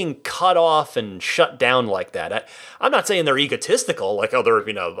used to being cut off and shut down like that. I'm not saying they're egotistical, like, oh, they're,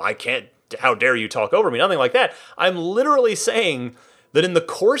 I can't, how dare you talk over me, nothing like that. I'm literally saying that in the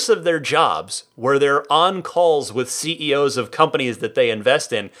course of their jobs, where they're on calls with CEOs of companies that they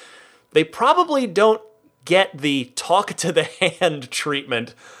invest in, they probably don't get the talk to the hand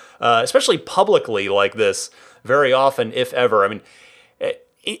treatment, especially publicly like this, very often, if ever. I mean,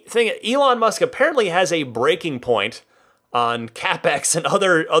 Elon Musk apparently has a breaking point on CapEx and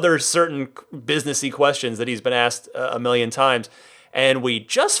other certain businessy questions that he's been asked a million times, and we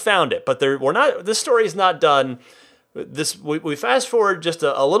just found it. But this story is not done. We fast forward just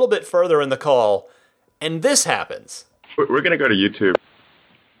a little bit further in the call, and this happens. We're going to go to YouTube.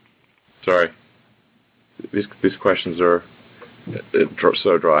 Sorry, these questions are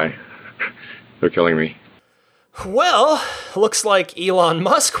so dry. They're killing me. Well, looks like Elon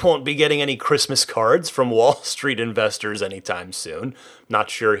Musk won't be getting any Christmas cards from Wall Street investors anytime soon. Not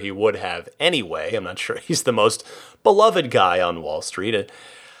sure he would have anyway. I'm not sure he's the most beloved guy on Wall Street. And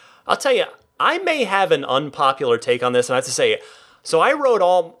I'll tell you, I may have an unpopular take on this, and I have to say, so I wrote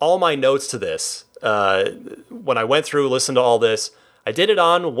all my notes to this when I went through, listened to all this. I did it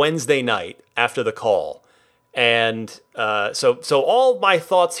on Wednesday night after the call. And so all my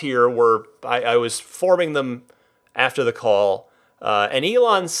thoughts here were, I was forming them after the call, and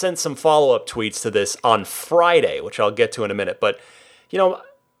Elon sent some follow-up tweets to this on Friday, which I'll get to in a minute. But,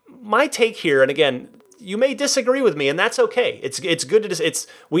 my take here, and again, you may disagree with me, and that's okay. It's good to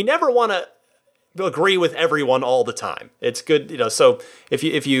we never want to agree with everyone all the time. It's good, so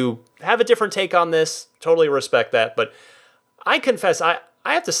if you have a different take on this, totally respect that. But I confess, I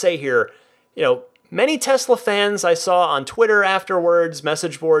have to say here, many Tesla fans I saw on Twitter afterwards,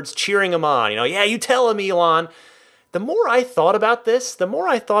 message boards cheering him on. Yeah, you tell him, Elon. The more I thought about this, the more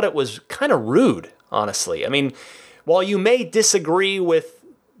I thought it was kind of rude, honestly. I mean, while you may disagree with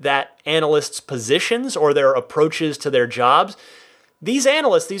that analyst's positions or their approaches to their jobs, these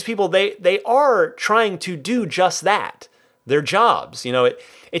analysts, these people, they are trying to do just that, their jobs.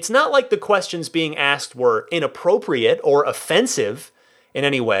 It's not like the questions being asked were inappropriate or offensive in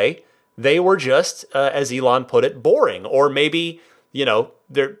any way. They were just, as Elon put it, boring. Or maybe,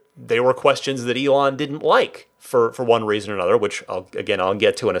 they were questions that Elon didn't like for one reason or another, which I'll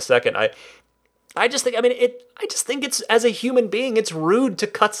get to in a second. I just think it's, as a human being, it's rude to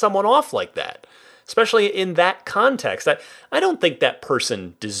cut someone off like that, especially in that context. I don't think that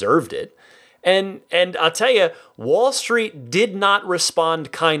person deserved it. And I'll tell you, Wall Street did not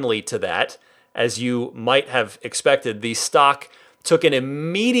respond kindly to that, as you might have expected. The stock took an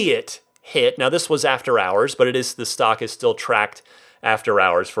immediate hit. Now, this was after hours, but the stock is still tracked after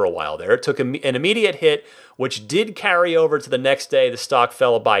hours for a while there. It took an immediate hit, which did carry over to the next day. The stock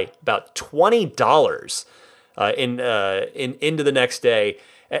fell by about $20 into the next day.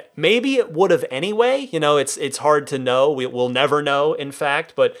 Maybe it would have anyway. It's hard to know. We'll never know, in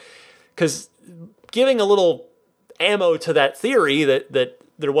fact. But because giving a little ammo to that theory that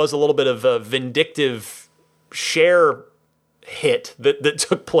there was a little bit of a vindictive share hit that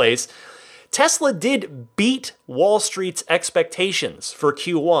took place, Tesla did beat Wall Street's expectations for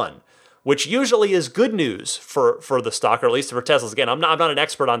Q1, which usually is good news for the stock, or at least for Teslas. Again, I'm not an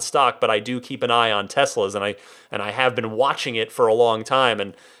expert on stock, but I do keep an eye on Teslas, and I have been watching it for a long time,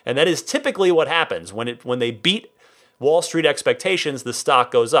 and that is typically what happens when they beat Wall Street expectations. The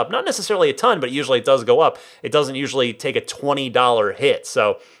stock goes up, not necessarily a ton, but usually it does go up. It doesn't usually take a $20 hit,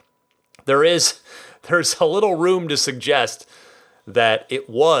 so there's a little room to suggest that it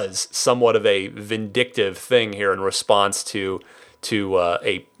was somewhat of a vindictive thing here in response to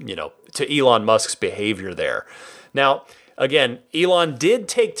Elon Musk's behavior there. Now, again, Elon did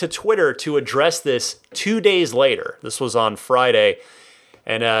take to Twitter to address this 2 days later. This was on Friday,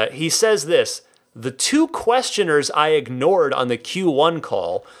 and he says this: "The two questioners I ignored on the Q1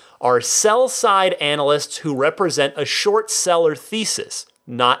 call are sell-side analysts who represent a short seller thesis,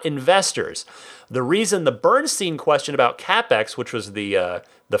 not investors. The reason the Bernstein question about CapEx, which was the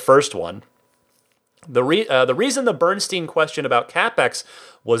first one, the reason the Bernstein question about CapEx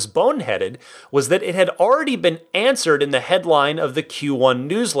was boneheaded was that it had already been answered in the headline of the Q1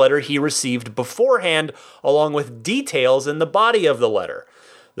 newsletter he received beforehand, along with details in the body of the letter.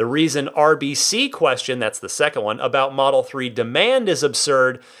 The reason RBC question, that's the second one, about Model 3 demand is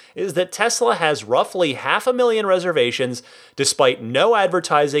absurd is that Tesla has roughly 500,000 reservations despite no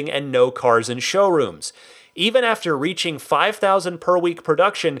advertising and no cars in showrooms. Even after reaching 5,000 per week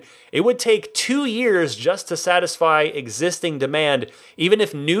production, it would take 2 years just to satisfy existing demand, even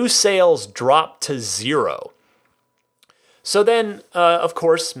if new sales dropped to zero. So then, of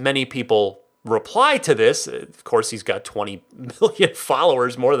course, many people reply to this. Of course, he's got 20 million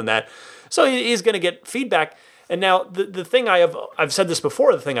followers, more than that. So he's going to get feedback. And now the thing I've said this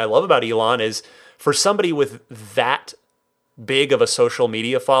before, the thing I love about Elon is for somebody with that big of a social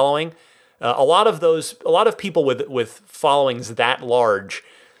media following, a lot of people with followings that large,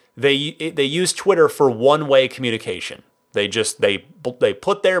 they use Twitter for one-way communication. They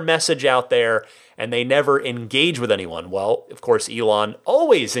put their message out there and they never engage with anyone. Well, of course, Elon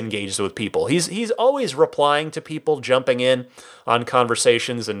always engages with people. He's always replying to people, jumping in on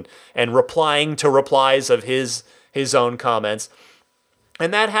conversations and replying to replies of his own comments.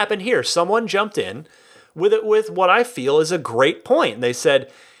 And that happened here. Someone jumped in with what I feel is a great point. They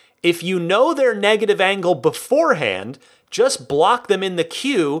said, if you know their negative angle beforehand, just block them in the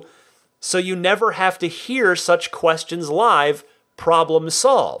queue so you never have to hear such questions live. Problem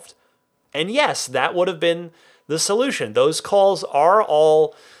solved. And yes, that would have been the solution. Those calls are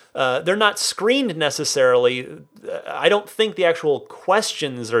all, they're not screened necessarily. I don't think the actual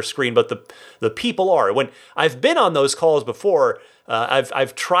questions are screened, but the people are. When I've been on those calls before,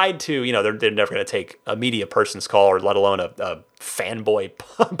 I've tried to, they're never going to take a media person's call or let alone a fanboy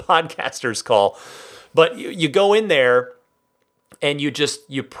podcaster's call. But you go in there and you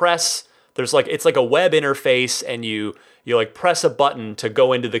press, it's like a web interface and you like press a button to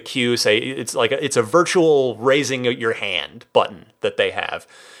go into the queue. Say it's a virtual raising your hand button that they have.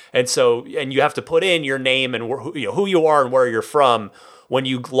 And you have to put in your name and who you are and where you're from when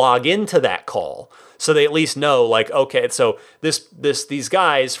you log into that call. So they at least know, like, okay, so these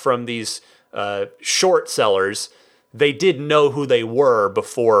guys from these short sellers, they did know who they were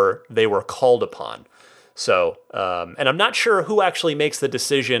before they were called upon. So, and I'm not sure who actually makes the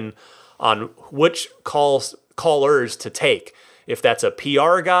decision on which callers to take. If that's a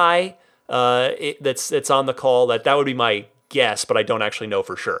PR guy that's on the call, that would be my guess, but I don't actually know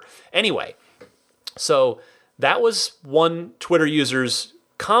for sure. Anyway, so that was one Twitter user's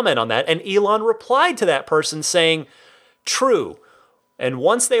comment on that, and Elon replied to that person saying, true. And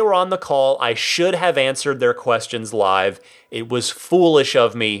once they were on the call, I should have answered their questions live. It was foolish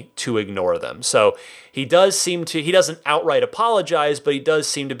of me to ignore them. So he doesn't outright apologize, but he does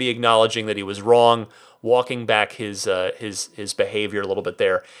seem to be acknowledging that he was wrong, walking back his behavior a little bit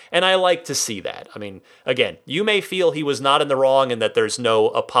there. And I like to see that. I mean, again, you may feel he was not in the wrong and that there's no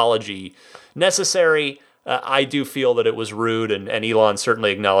apology necessary. I do feel that it was rude, and Elon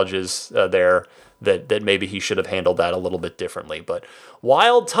certainly acknowledges there that maybe he should have handled that a little bit differently. But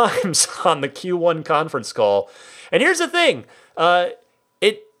wild times on the Q1 conference call. And here's the thing.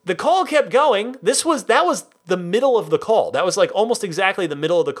 The call kept going. That was the middle of the call. That was like almost exactly the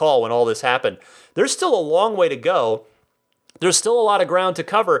middle of the call when all this happened. There's still a long way to go. There's still a lot of ground to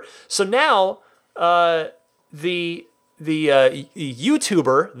cover. So now the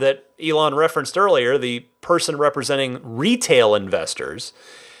YouTuber that Elon referenced earlier, the person representing retail investors,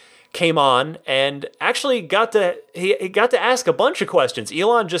 came on and actually got to ask a bunch of questions.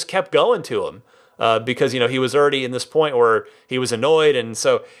 Elon just kept going to him because he was already in this point where he was annoyed, and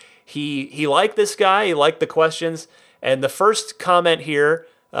so he liked this guy. He liked the questions, and the first comment here,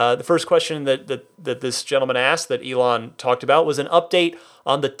 the first question that this gentleman asked that Elon talked about was an update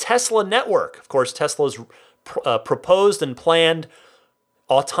on the Tesla network. Of course, Tesla's proposed and planned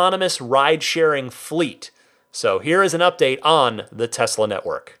autonomous ride-sharing fleet. So here is an update on the Tesla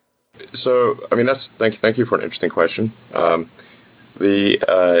network. So, I mean, thank you for an interesting question. The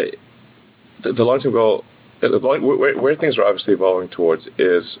long-term goal, where things are obviously evolving towards,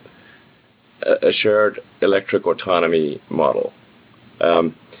 is a shared electric autonomy model. So,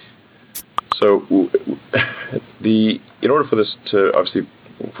 in order for this to obviously,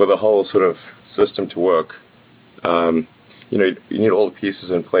 for the whole sort of system to work, you need all the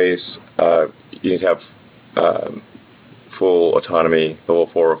pieces in place. You need to have full autonomy, level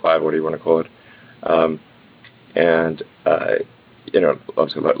 4 or 5, what do you want to call it?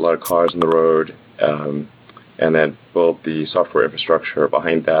 Obviously a lot of cars on the road, and then build the software infrastructure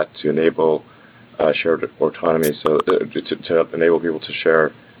behind that to enable shared autonomy, so to enable people to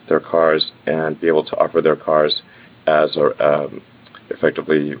share their cars and be able to offer their cars as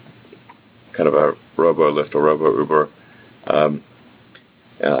effectively kind of a robo-Lyft or robo-Uber.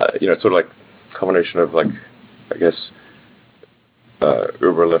 It's sort of like a combination of, like, I guess,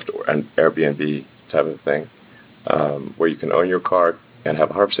 Uber, Lyft, and Airbnb type of thing, where you can own your car and have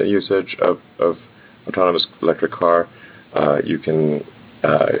 100% usage of autonomous electric car. You can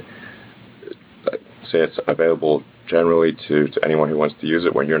say it's available generally to anyone who wants to use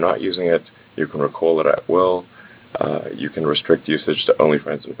it. When you're not using it, you can recall it at will. You can restrict usage to only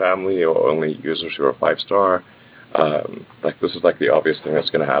friends and family or only users who are 5-star. This is like the obvious thing that's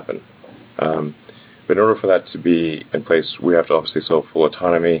going to happen. But in order for that to be in place, we have to obviously solve full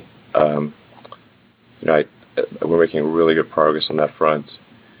autonomy. We're making really good progress on that front.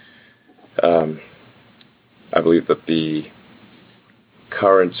 I believe that the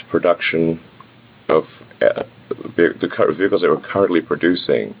current production of the vehicles that we're currently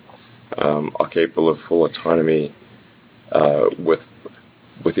producing are capable of full autonomy.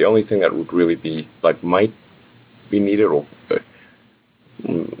 With the only thing that would really be might be needed, or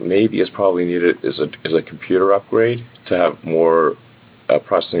maybe is probably needed, is a computer upgrade to have more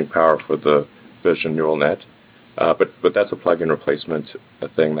processing power for the vision neural net. But that's a plug-in replacement, a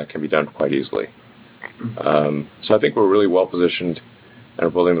thing that can be done quite easily. So I think we're really well positioned and are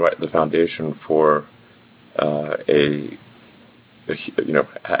building the foundation for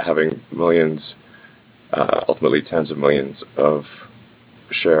having millions, ultimately tens of millions of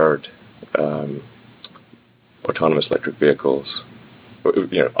shared autonomous electric vehicles,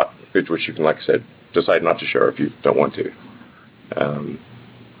 which you can, like I said, decide not to share if you don't want to.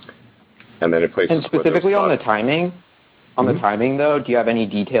 And then in places. And specifically on the timing, the timing though, do you have any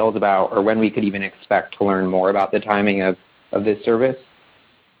details about, or when we could even expect to learn more about the timing of this service?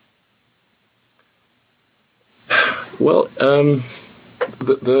 Well,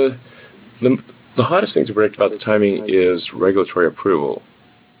 the hardest thing to predict about the timing is regulatory approval.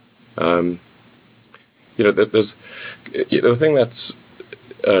 The thing that's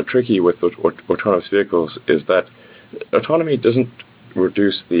tricky with autonomous vehicles is that autonomy doesn't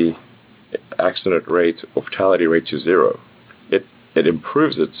reduce the accident rate or fatality rate to zero. It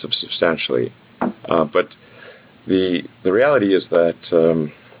improves it substantially, but the reality is that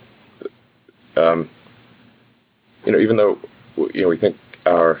even though we think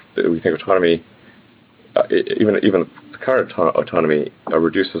autonomy, even the current autonomy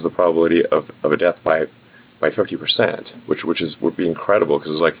reduces the probability of a death by 50%, which would be incredible,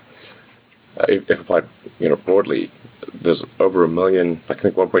 because it's like if applied broadly, there's over 1 million, I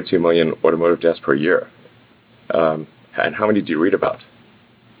think 1.2 million automotive deaths per year. And how many do you read about?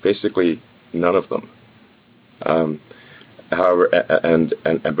 Basically, none of them. However,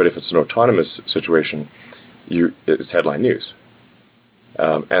 but if it's an autonomous situation, it's headline news.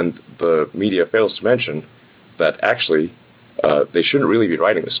 And the media fails to mention that actually they shouldn't really be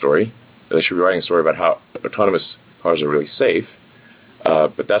writing the story. They should be writing a story about how autonomous cars are really safe,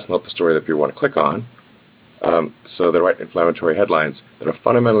 but that's not the story that people want to click on. So they write inflammatory headlines that are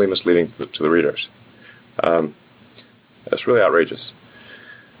fundamentally misleading to the readers. That's really outrageous.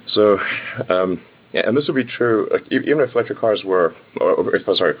 So, and this would be true even if electric cars were, if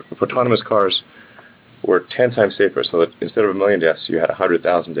autonomous cars were 10 times safer, so that instead of 1 million deaths, you had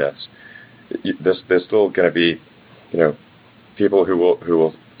 100,000 deaths. There's still going to be, people who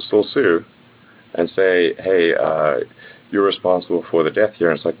will still sue and say, hey, you're responsible for the death here.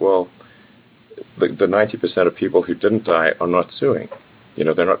 And it's like, well, the 90% of people who didn't die are not suing.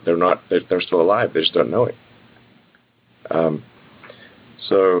 They're still alive. They just don't know it.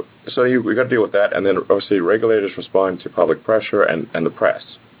 So we got to deal with that, and then obviously regulators respond to public pressure and the press.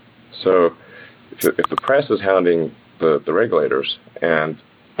 So if the press is hounding the regulators and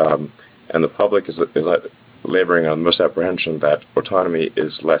the public is laboring on misapprehension that autonomy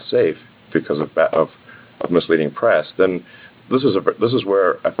is less safe because of misleading press, then this is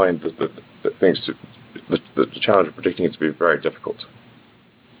where I find the challenge of predicting it to be very difficult.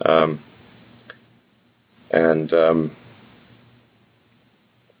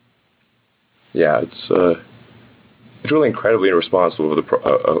 It's really incredibly irresponsible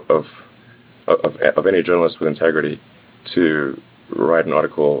of any journalist with integrity to write an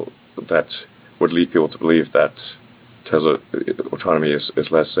article that would lead people to believe that Tesla autonomy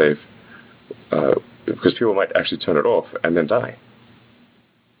is less safe, because people might actually turn it off and then die.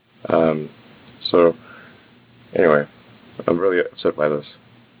 So anyway, I'm really upset by this.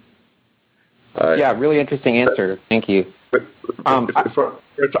 Really interesting answer. Thank you. But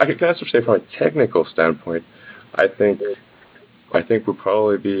I can also say from a technical standpoint, I think we'll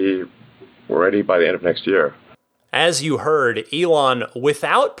probably be ready by the end of next year. As you heard, Elon,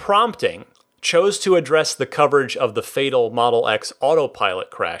 without prompting, chose to address the coverage of the fatal Model X autopilot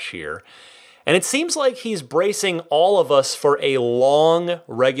crash here. And it seems like he's bracing all of us for a long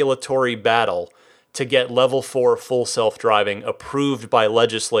regulatory battle to get level 4 full self-driving approved by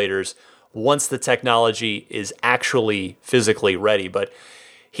legislators once the technology is actually physically ready. But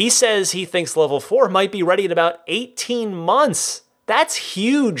he says he thinks level 4 might be ready in about 18 months. That's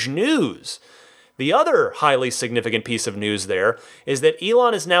huge news. The other highly significant piece of news there is that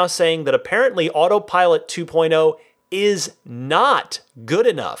Elon is now saying that apparently Autopilot 2.0 is not good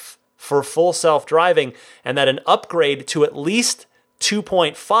enough for full self-driving, and that an upgrade to at least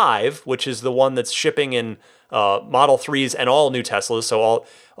 2.5, which is the one that's shipping in Model 3s and all new Teslas, so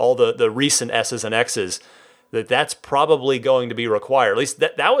all the recent S's and X's, that's probably going to be required. At least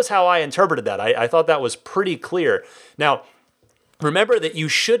that was how I interpreted that. I thought that was pretty clear. Now, remember that you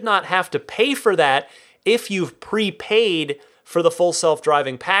should not have to pay for that if you've prepaid for the full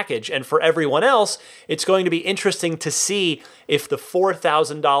self-driving package. And for everyone else, it's going to be interesting to see if the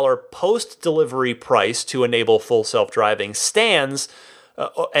 $4,000 post-delivery price to enable full self-driving stands,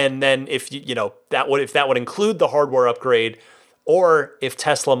 and then if that would include the hardware upgrade, or if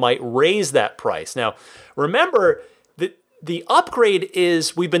Tesla might raise that price. Now, remember that the upgrade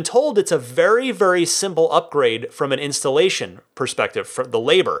is, we've been told it's a very, very simple upgrade from an installation perspective, from the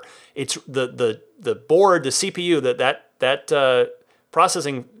labor. It's the board, the CPU, that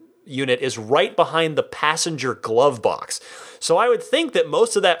processing unit is right behind the passenger glove box. So I would think that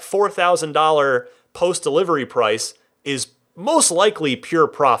most of that $4,000 post-delivery price is most likely pure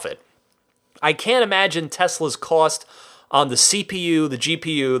profit. I can't imagine Tesla's cost on the CPU, the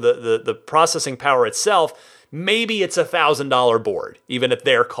GPU, the processing power itself. Maybe it's $1,000 board, even at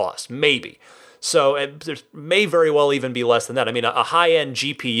their cost, maybe. So there may very well even be less than that. I mean, a high-end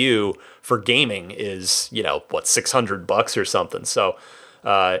GPU for gaming is, $600 or something. So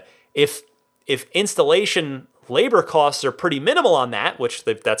if installation labor costs are pretty minimal on that, which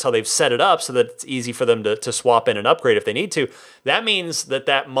that's how they've set it up so that it's easy for them to swap in and upgrade if they need to, that means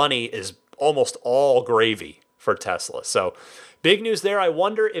that money is almost all gravy for Tesla. So big news there. I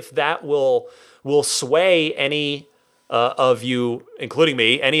wonder if that will sway any of you, including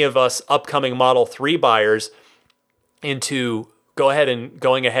me, any of us upcoming Model 3 buyers, into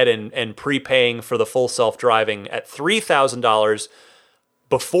going ahead and prepaying for the full self-driving at $3,000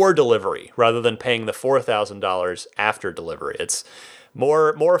 before delivery rather than paying the $4,000 after delivery. It's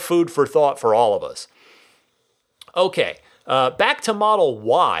more food for thought for all of us. Okay, back to Model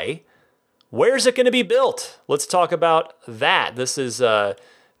Y. Where's it going to be built? Let's talk about that. This is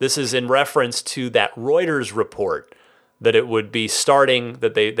in reference to that Reuters report that it would be starting,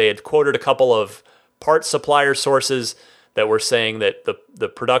 that they had quoted a couple of part supplier sources that were saying that the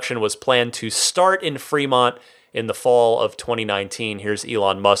production was planned to start in Fremont in the fall of 2019. Here's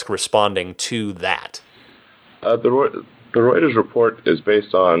Elon Musk responding to that. The Reuters report is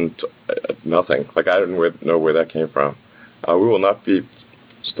based on nothing. I don't know where that came from. We will not be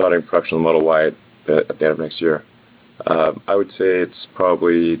starting production of the Model Y at the end of next year. I would say it's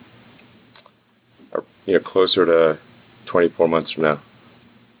probably closer to 24 months from now.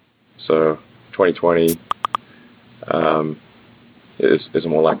 So 2020 is a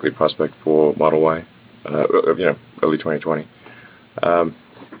more likely prospect for Model Y. Early 2020.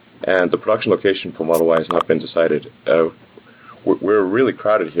 And the production location for Model Y has not been decided. We're really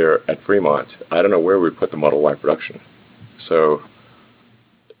crowded here at Fremont. I don't know where we put the Model Y production. So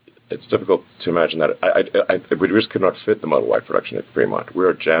it's difficult to imagine that. We just could not fit the Model Y production at Fremont.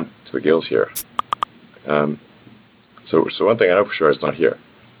 We're jammed to the gills here. So one thing I know for sure is not here.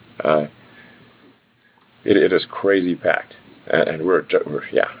 It is crazy packed, and we're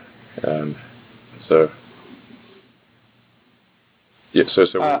So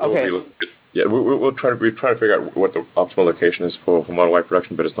we'll try to figure out what the optimal location is for Model Y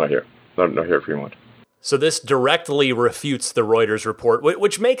production, but it's not here. Not here at Fremont. So this directly refutes the Reuters report,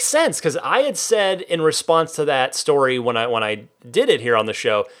 which makes sense, because I had said in response to that story when I did it here on the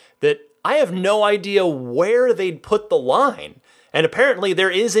show that I have no idea where they'd put the line, and apparently there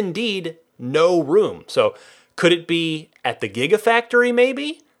is indeed no room. So could it be at the Gigafactory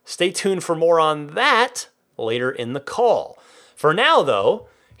maybe? Stay tuned for more on that later in the call. For now, though,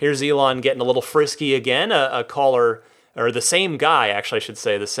 here's Elon getting a little frisky again. A caller, or the same guy, actually, I should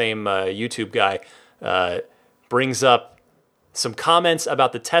say, the same YouTube guy, brings up some comments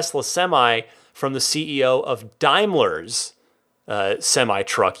about the Tesla Semi from the CEO of Daimler's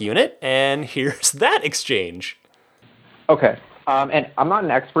semi-truck unit, and here's that exchange. Okay. And I'm not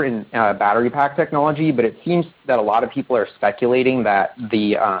an expert in battery pack technology, but it seems that a lot of people are speculating that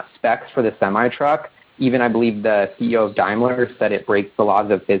the specs for the semi-truck, even I believe the CEO of Daimler said it breaks the laws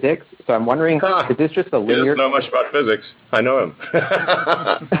of physics. So I'm wondering, is this just a linear... He doesn't know much about physics. I know him.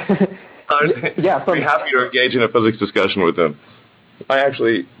 Yeah, I'd be happy to engage in a physics discussion with him. I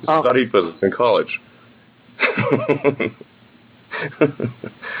actually studied physics in college.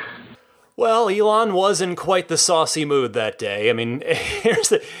 Well, Elon was in quite the saucy mood that day. I mean,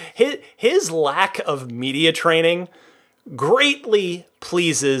 his lack of media training greatly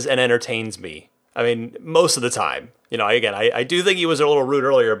pleases and entertains me. I mean, most of the time. I do think he was a little rude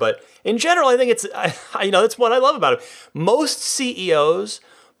earlier, but in general, I think that's what I love about him. Most CEOs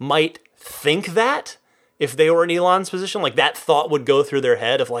might think that if they were in Elon's position, like that thought would go through their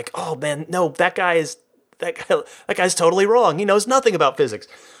head of like, oh man, no, that guy's totally wrong. He knows nothing about physics.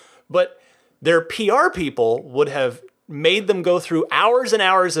 But their PR people would have made them go through hours and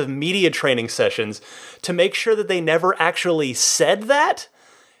hours of media training sessions to make sure that they never actually said that.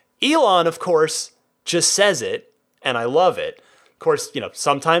 Elon, of course, just says it. And I love it. Of course,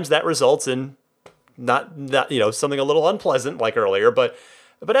 sometimes that results in not something a little unpleasant like earlier. But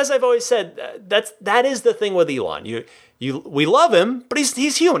as I've always said, that is the thing with Elon. We love him, but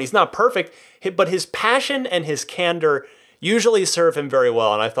he's human. He's not perfect. But his passion and his candor usually serve him very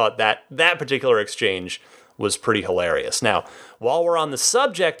well. And I thought that particular exchange was pretty hilarious. Now, while we're on the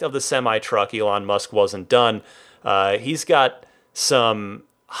subject of the semi-truck, Elon Musk wasn't done. He's got some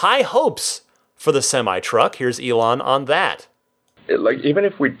high hopes for the semi-truck. Here's Elon on that. Even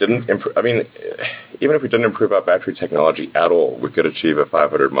if we didn't improve our battery technology at all, we could achieve a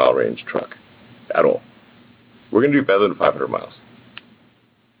 500-mile range truck. At all. We're going to do better than 500 miles.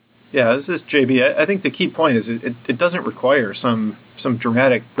 Yeah, this is JB. I think the key point is it doesn't require some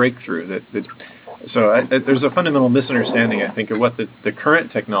dramatic breakthrough. There's a fundamental misunderstanding, I think, of what the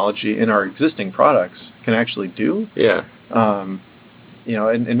current technology in our existing products can actually do. Yeah.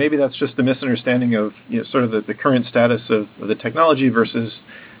 And maybe that's just the misunderstanding of sort of the current status of the technology versus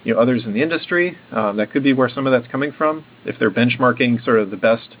others in the industry. That could be where some of that's coming from. If they're benchmarking sort of the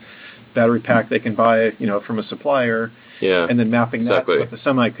best battery pack they can buy, from a supplier, and then mapping that to what the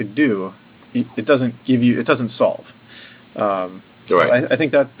semi could do, it doesn't solve. Right. I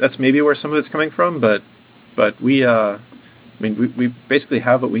think that's maybe where some of it's coming from, but we basically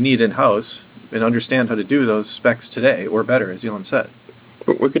have what we need in house and understand how to do those specs today, or better, as Elon said.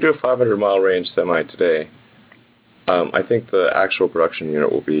 We could do a 500-mile range semi today. I think the actual production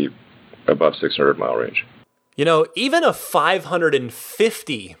unit will be above 600-mile range. Even a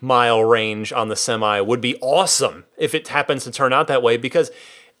 550-mile range on the semi would be awesome if it happens to turn out that way, because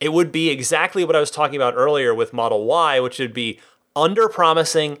it would be exactly what I was talking about earlier with Model Y, which would be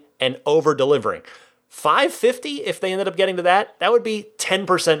under-promising and over-delivering. 550, if they ended up getting to that would be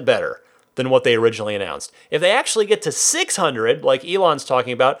 10% better than what they originally announced. If they actually get to 600, like Elon's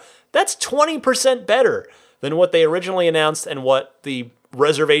talking about, that's 20% better than what they originally announced and what the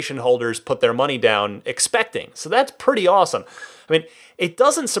reservation holders put their money down expecting. So that's pretty awesome. I mean, it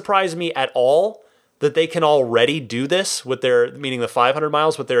doesn't surprise me at all that they can already do this with meaning the 500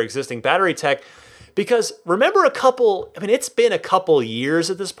 miles with their existing battery tech, because remember it's been a couple years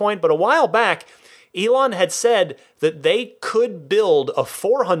at this point, but a while back, Elon had said that they could build a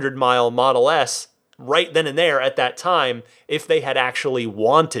 400-mile Model S right then and there at that time if they had actually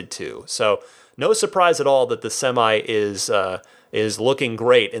wanted to. So no surprise at all that the semi is looking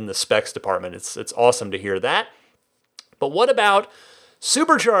great in the specs department. It's awesome to hear that. But what about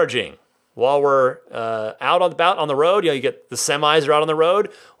supercharging? While we're out on the road, you get the semis are out on the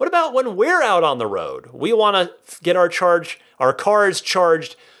road. What about when we're out on the road? We want to get our cars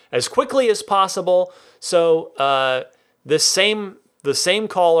charged as quickly as possible. So the same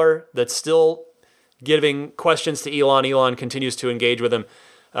caller that's still giving questions to Elon continues to engage with him.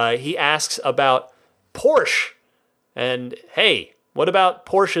 He asks about Porsche. And hey, what about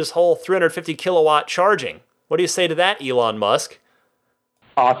Porsche's whole 350 kilowatt charging? What do you say to that, Elon Musk?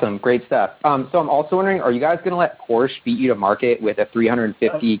 Awesome. Great stuff. So I'm also wondering, are you guys going to let Porsche beat you to market with a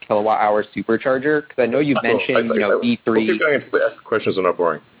 350 kilowatt hour supercharger? Because I know you've mentioned, V3. We'll keep going if the questions are not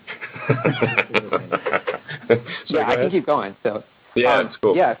boring. Yeah, I can keep going. So it's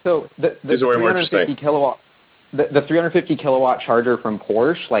cool. Yeah, so the 350 kilowatt, the 350 kilowatt charger from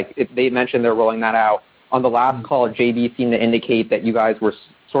Porsche, they mentioned they're rolling that out. On the last call, JB seemed to indicate that you guys were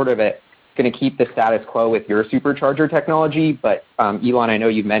sort of going to keep the status quo with your supercharger technology. But Elon, I know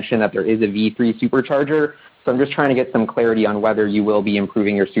you've mentioned that there is a V3 supercharger. So I'm just trying to get some clarity on whether you will be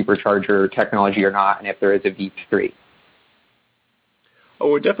improving your supercharger technology or not, and if there is a V3.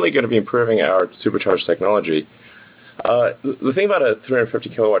 Oh, we're definitely going to be improving our supercharged technology. The thing about a 350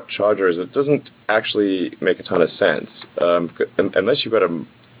 kilowatt charger is it doesn't actually make a ton of sense unless you've got a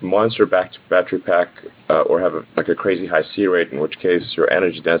monster battery pack or have a crazy high C rate, in which case your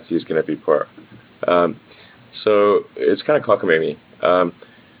energy density is going to be poor. So it's kind of cockamamie.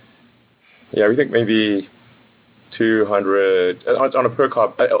 We think maybe 200 on a per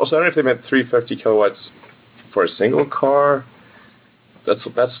car. Also, I don't know if they meant 350 kilowatts for a single car.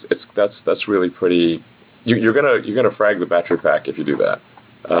 That's really pretty. You're gonna frag the battery pack if you do that.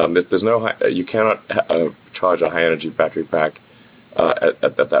 There's no you cannot charge a high energy battery pack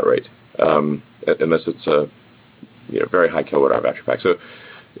at that rate unless it's a very high kilowatt hour battery pack. So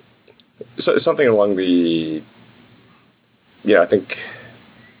something along the I think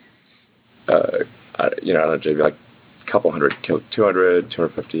I don't know, JB, like a couple hundred, 200,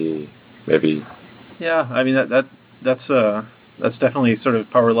 250, maybe. Yeah, I mean that's definitely sort of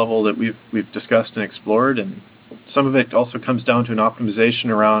power level that we've discussed and explored, and some of it also comes down to an optimization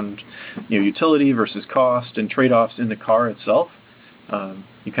around utility versus cost and trade-offs in the car itself.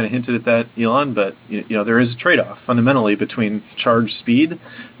 You kind of hinted at that, Elon, but there is a trade-off fundamentally between charge speed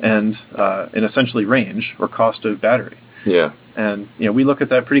and essentially range or cost of battery. Yeah. And we look at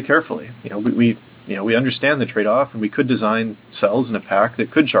that pretty carefully. We understand the trade-off, and we could design cells in a pack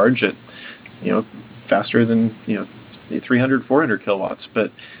that could charge at faster than 300, 400 kilowatts,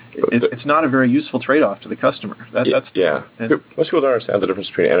 but it's not a very useful trade-off to the customer. Most people don't understand the difference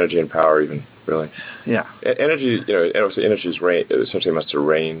between energy and power, even really. Yeah. Energy, energy is essentially amounts to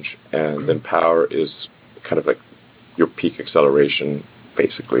range, and then power is kind of like your peak acceleration,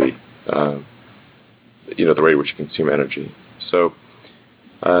 basically. The rate at which you consume energy. So,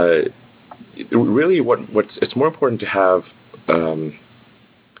 really, it's more important to have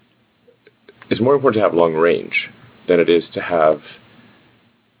long range than it is to have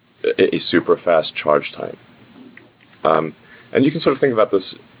a super fast charge time. And you can sort of think about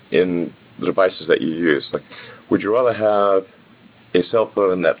this in the devices that you use. Like, would you rather have a cell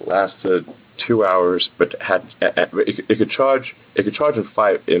phone that lasted 2 hours, but it could charge in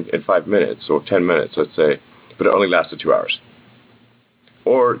 5 minutes or 10 minutes, let's say, but it only lasted 2 hours?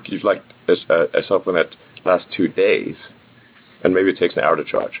 Or you'd like a cell phone that lasts 2 days, and maybe it takes an hour to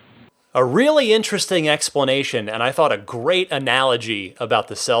charge? A really interesting explanation, and I thought a great analogy about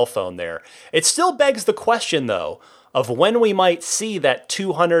the cell phone there. It still begs the question, though, of when we might see that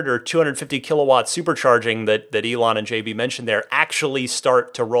 200 or 250 kilowatt supercharging that Elon and JB mentioned there actually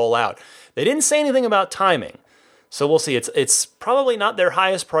start to roll out. They didn't say anything about timing, so we'll see. It's probably not their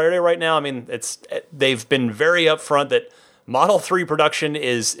highest priority right now. I mean, they've been very upfront that Model 3 production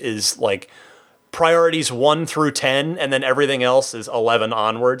is like priorities 1 through 10, and then everything else is 11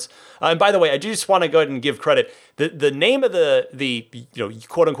 onwards. And by the way, I just want to go ahead and give credit. The name of the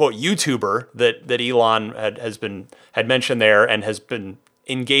quote unquote YouTuber that Elon had mentioned there and has been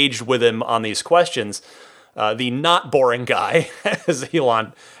engaged with him on these questions. The not boring guy, as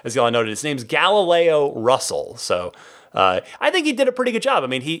Elon noted, his name's Galileo Russell. So I think he did a pretty good job. I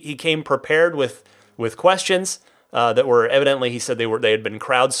mean, he came prepared with questions that were evidently, he said they had been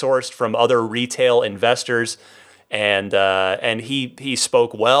crowdsourced from other retail investors, and he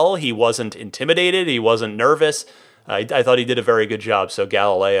spoke well. He wasn't intimidated. He wasn't nervous. I thought he did a very good job. So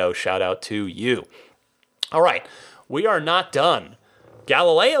Galileo, shout out to you. All right, we are not done.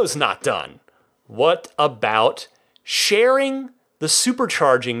 Galileo's not done. What about sharing the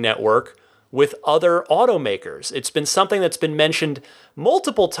supercharging network with other automakers? It's been something that's been mentioned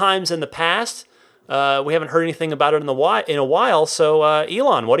multiple times in the past. We haven't heard anything about it in a while. So,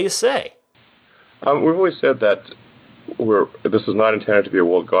 Elon, what do you say? We've always said that this is not intended to be a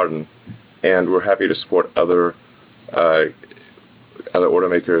walled garden, and we're happy to support other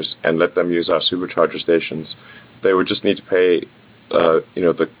automakers and let them use our supercharger stations. They would just need to pay,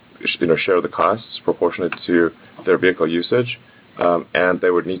 share the costs proportionate to their vehicle usage, and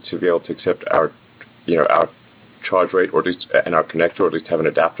they would need to be able to accept our charge rate, or at least and our connector, or at least have an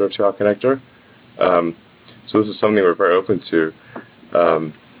adapter to our connector. So this is something we're very open to,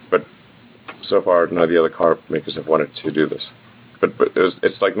 but so far none of the other car makers have wanted to do this. But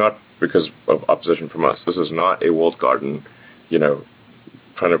it's like not because of opposition from us. This is not a walled garden,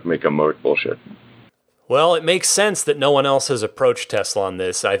 trying to make a moat bullshit. Well, it makes sense that no one else has approached Tesla on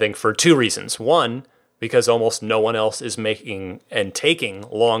this, I think, for 2 reasons. One, because almost no one else is making and taking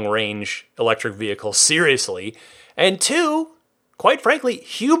long-range electric vehicles seriously. And 2, quite frankly,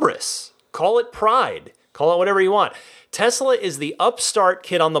 hubris. Call it pride. Call it whatever you want. Tesla is the upstart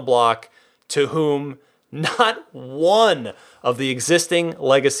kid on the block to whom not one of the existing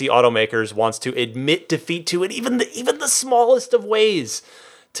legacy automakers wants to admit defeat to in even the smallest of ways.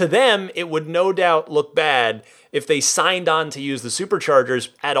 To them, it would no doubt look bad if they signed on to use the superchargers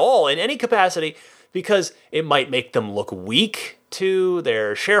at all in any capacity, because it might make them look weak to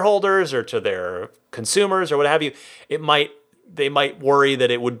their shareholders or to their consumers or what have you. They might worry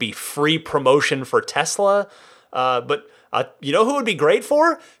that it would be free promotion for Tesla. But you know who would be great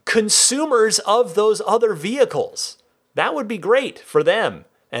for? Consumers of those other vehicles. That would be great for them,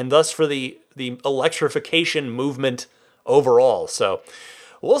 and thus for the electrification movement overall. So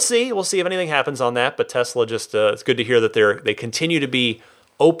we'll see. We'll see if anything happens on that. But Tesla just it's good to hear that they continue to be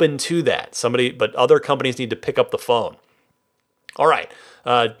open to that. But other companies need to pick up the phone. All right.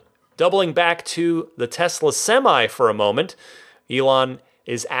 Doubling back to the Tesla Semi for a moment, Elon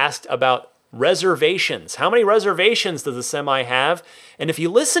is asked about reservations. How many reservations does the Semi have? And if you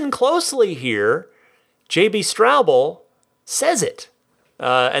listen closely here, J.B. Straubel says it.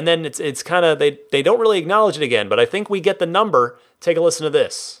 And then it's kind of, they don't really acknowledge it again, but I think we get the number. Take a listen to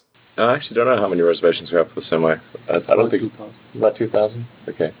this. I actually don't know how many reservations we have for the Semi. I don't think 2,000. About 2,000.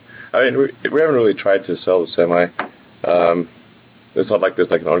 Okay. I mean, we haven't really tried to sell the Semi. It's not like there's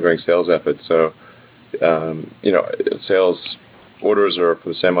like an ongoing sales effort. So, sales orders for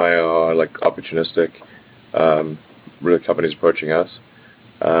the Semi are like opportunistic. Really, companies approaching us.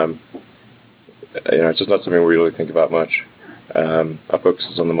 It's just not something we really think about much. Our focus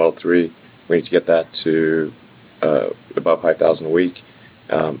is on the Model 3. We need to get that to about 5,000 a week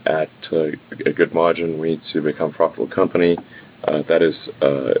at a good margin. We need to become a profitable company. That is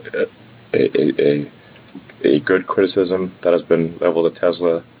a good criticism that has been leveled at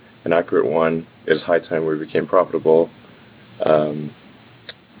Tesla, an accurate one. It is high time we became profitable. And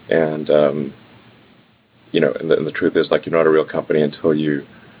the truth is, like, you're not a real company until you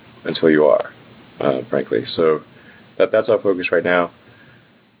are, frankly. So that's our focus right now.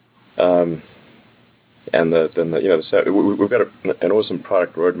 And we've got an awesome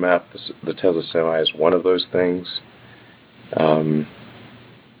product roadmap. The Tesla Semi is one of those things. I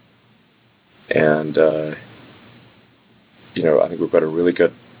think we've got a really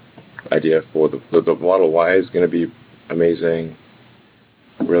good idea for the Model Y is going to be amazing.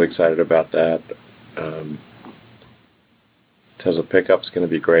 I'm really excited about that. Tesla Pickup's going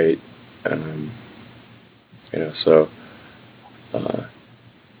to be great. The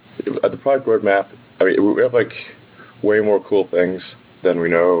product roadmap, I mean, we have like way more cool things than we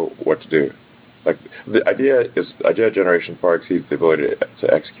know what to do. Like, the idea generation far exceeds the ability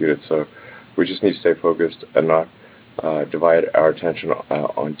to execute it. So we just need to stay focused and not divide our attention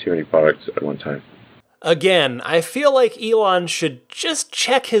on too many products at one time. Again, I feel like Elon should just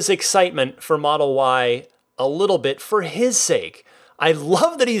check his excitement for Model Y a little bit for his sake. I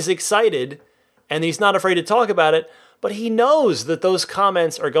love that he's excited and he's not afraid to talk about it, but he knows that those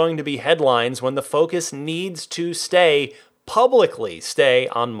comments are going to be headlines when the focus needs to publicly stay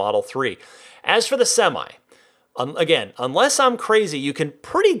on Model 3. As for the Semi, again, unless I'm crazy, you can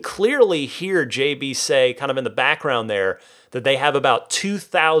pretty clearly hear JB say, kind of in the background there, that they have about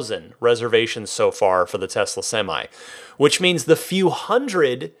 2,000 reservations so far for the Tesla Semi, which means the few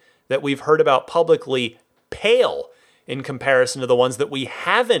hundred that we've heard about publicly pale in comparison to the ones that we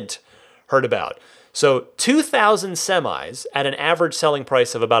haven't heard about. So 2,000 semis at an average selling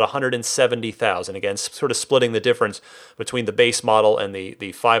price of about $170,000. Again, sort of splitting the difference between the base model and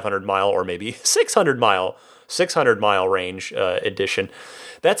the 500 mile or maybe 600 mile range edition.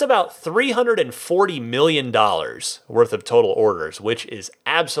 That's about $340 million worth of total orders, which is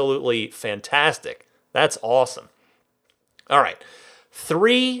absolutely fantastic. That's awesome. All right,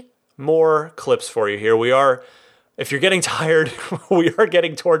 3 more clips for you here. We are, if you're getting tired, we are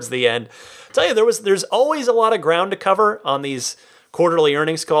getting towards the end. I'll tell you, there's always a lot of ground to cover on these quarterly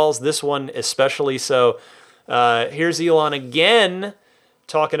earnings calls, this one especially so. Here's Elon again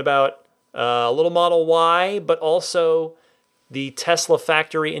talking about a little Model Y, but also the Tesla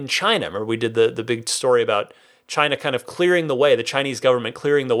factory in China. Remember, we did the big story about China kind of clearing the way, the Chinese government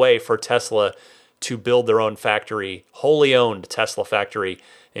clearing the way for Tesla to build their own factory, wholly owned Tesla factory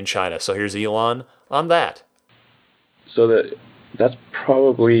in China. So here's Elon on that. So that's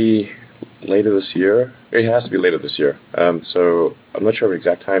probably later this year. It has to be later this year. So I'm not sure of the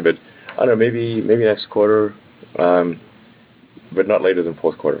exact time, but I don't know, maybe next quarter, but not later than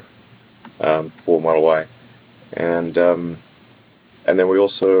fourth quarter for Model Y. And then we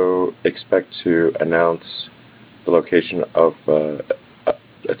also expect to announce the location of a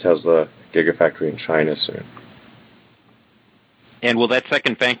Tesla Gigafactory in China soon. And will that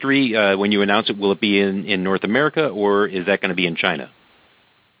second factory, when you announce it, will it be in North America, or is that going to be in China?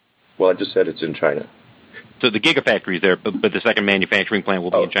 Well, I just said it's in China. So the Gigafactory is there, but the second manufacturing plant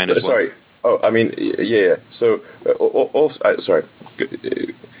will be in China as well? Sorry. Oh, I mean, yeah. So, sorry.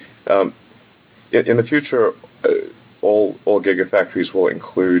 In the future, all Gigafactories will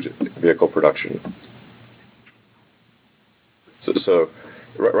include vehicle production. So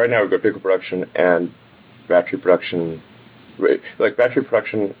right now we've got vehicle production and battery production like battery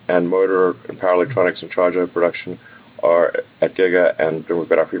production and motor and power electronics and charger production are at Giga, and then we've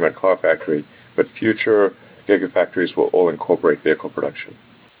got our Fremont car factory. But future Gigafactories will all incorporate vehicle production.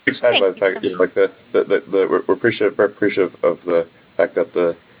 Excited by the fact, we're very appreciative of the fact that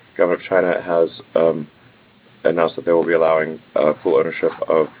the government of China has announced that they will be allowing full ownership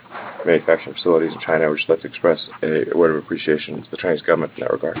of manufacturing facilities in China, which let's express a word of appreciation to the Chinese government in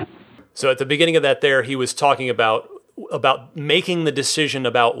that regard. So at the beginning of that he was talking about making the decision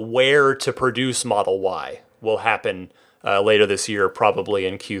about where to produce Model Y will happen later this year, probably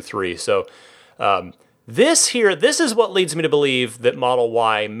in Q3. So this is what leads me to believe that Model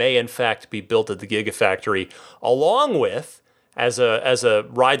Y may in fact be built at the Gigafactory, along with, as a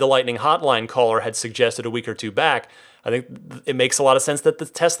Ride the Lightning hotline caller had suggested a week or two back, I think it makes a lot of sense that the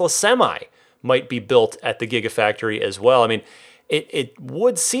Tesla Semi might be built at the Gigafactory as well. I mean, it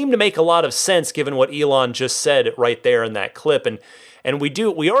would seem to make a lot of sense given what Elon just said right there in that clip. And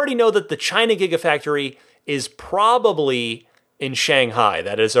we already know that the China Gigafactory is probably in Shanghai.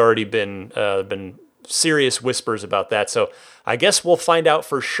 That has already been serious whispers about that. So I guess we'll find out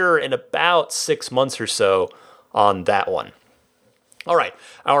for sure in about 6 months or so on that one. All right,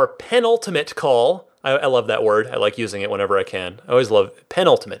 our penultimate call. I love that word. I like using it whenever I can. I always love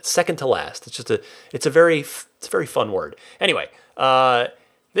penultimate, second to last. It's a very fun word. Anyway,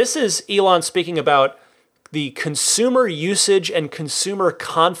 this is Elon speaking about the consumer usage and consumer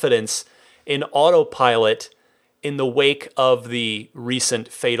confidence in autopilot in the wake of the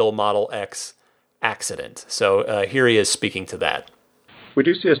recent fatal Model X accident. So here he is speaking to that. We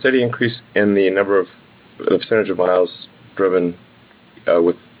do see a steady increase in the percentage of miles driven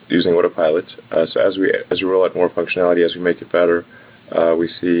with using autopilot. So as we roll out more functionality, as we make it better, we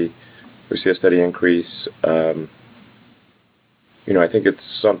see a steady increase. I think it's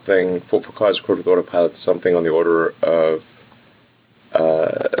something for cars equipped with autopilot, something on the order of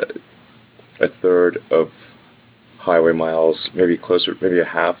a third of highway miles, maybe a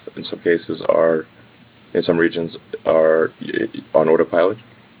half in some cases in some regions are on autopilot.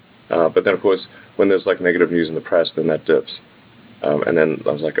 But then of course, when there's like negative news in the press, then that dips. And then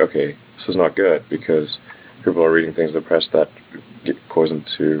I was like, okay, this is not good because people are reading things in the press that cause them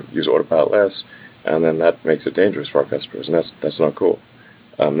to use autopilot less, and then that makes it dangerous for our customers, and that's not cool.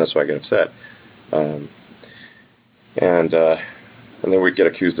 That's why I get upset. And then we get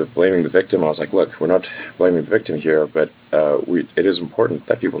accused of blaming the victim. I was like, look, we're not blaming the victim here, but it is important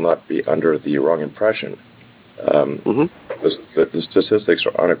that people not be under the wrong impression. The statistics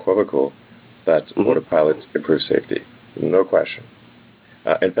are unequivocal that autopilot improves safety. No question.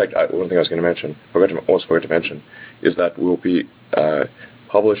 In fact, one thing I was going to mention, almost forgot to mention, is that we'll be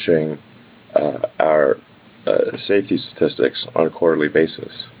publishing our safety statistics on a quarterly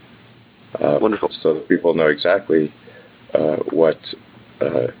basis. Wonderful. So that people know exactly what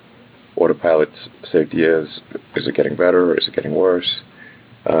autopilot safety is. Is it getting better? Is it getting worse?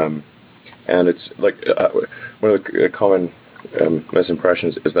 And it's like one of the common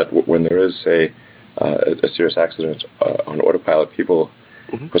misimpressions is that when there is, say, a serious accident on autopilot, people,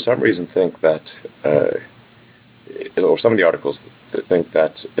 for some reason, think that, or some of the articles think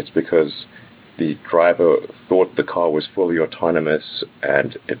that it's because the driver thought the car was fully autonomous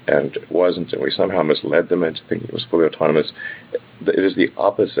and it wasn't, and we somehow misled them into thinking it was fully autonomous. It is the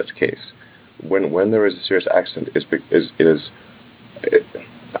opposite case. When there is a serious accident, it is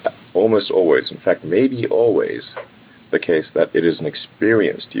almost always, in fact, maybe always, the case that it is an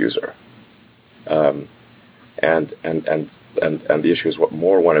experienced user. And the issue is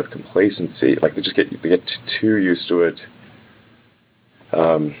more one of complacency. Like they get too used to it.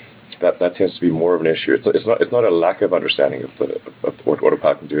 That tends to be more of an issue. It's not a lack of understanding of what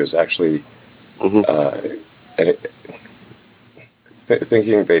autopilot can do. It's actually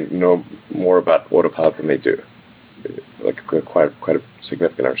thinking they know more about autopilot than they do. Like quite a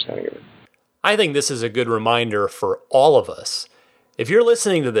significant understanding of it. I think this is a good reminder for all of us. If you're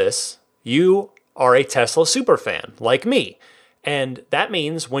listening to this, you are a Tesla superfan, like me. And that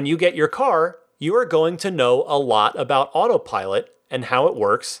means when you get your car, you are going to know a lot about autopilot and how it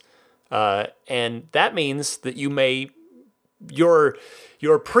works. And that means that you're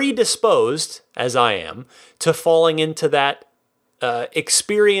predisposed, as I am, to falling into that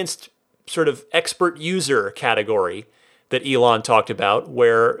experienced sort of expert user category that Elon talked about,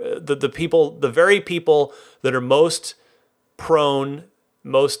 where the very people that are most prone,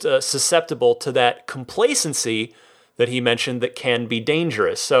 most susceptible to that complacency that he mentioned that can be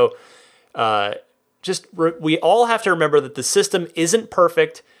dangerous. So we all have to remember that the system isn't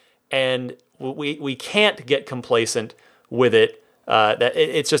perfect, and we can't get complacent with it.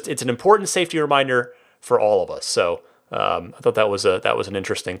 It's an important safety reminder for all of us. So I thought that was an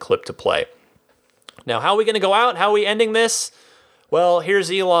interesting clip to play. Now, how are we going to go out? How are we ending this? Well, here's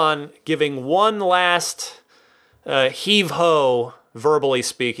Elon giving one last heave-ho, verbally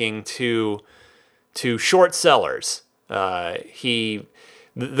speaking, to short sellers. The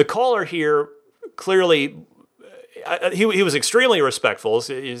caller here clearly, he was extremely respectful.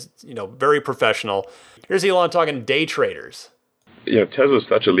 He's very professional. Here's Elon talking day traders. Tesla's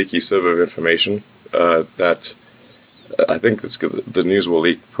such a leaky sieve of information that I think the news will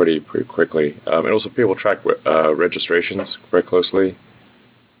leak pretty quickly. And also, people track registrations very closely.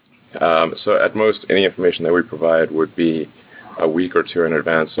 So at most, any information that we provide would be a week or two in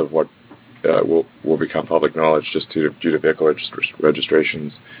advance of what will become public knowledge, just due to vehicle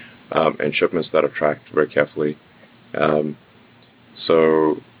registrations and shipments that are tracked very carefully.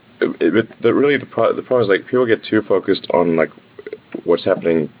 So the problem is, like, people get too focused on like what's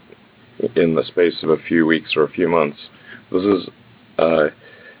happening in the space of a few weeks or a few months. This is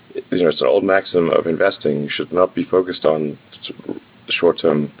it's an old maxim of investing. You should not be focused on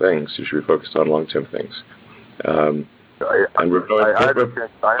short-term things. You should be focused on long-term things. And we have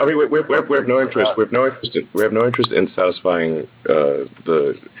no interest. We have no interest in satisfying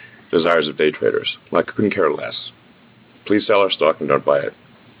the desires of day traders. Like, I couldn't care less. Please sell our stock and don't buy it.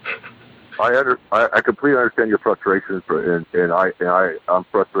 I completely understand your frustrations, and I'm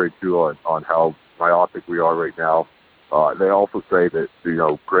frustrated too on how myopic we are right now. They also say that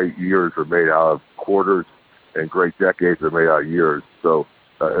great years are made out of quarters, and great decades are made out of years. So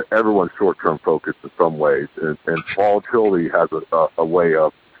everyone's short-term focused in some ways, and volatility has a way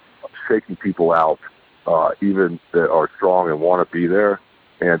of shaking people out, even that are strong and want to be there.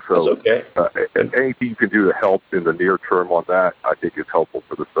 And so, and anything you can do to help in the near term on that, I think is helpful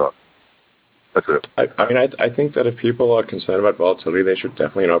for the stock. That's it. I think that if people are concerned about volatility, they should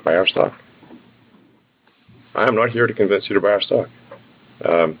definitely not buy our stock. I am not here to convince you to buy our stock.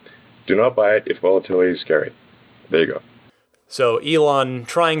 Do not buy it if volatility is scary. There you go. So Elon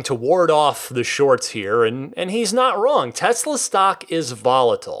trying to ward off the shorts here, and he's not wrong. Tesla stock is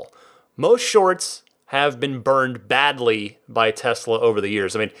volatile. Most shorts have been burned badly by Tesla over the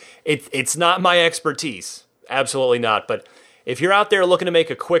years. I mean, it's not my expertise. Absolutely not. But if you're out there looking to make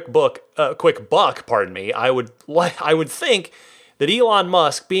a quick buck, I would think that Elon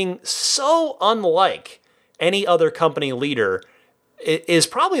Musk, being so unlike any other company leader, is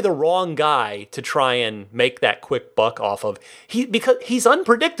probably the wrong guy to try and make that quick buck off of. Because he's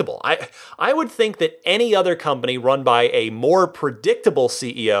unpredictable. I would think that any other company run by a more predictable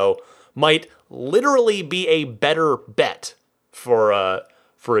CEO might literally be a better bet for a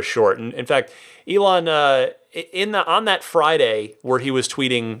short. And in fact, Elon on that Friday where he was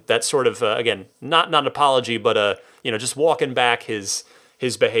tweeting that sort of again, not an apology, but just walking back his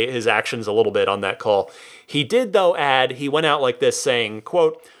actions a little bit on that call. He did, though, he went out like this saying,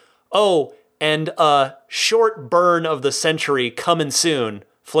 quote, "Oh, and a short burn of the century coming soon.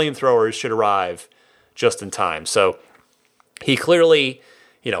 Flamethrowers should arrive just in time." So he clearly,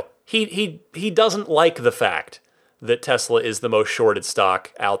 he doesn't like the fact that Tesla is the most shorted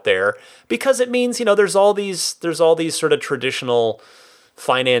stock out there, because it means, there's all these sort of traditional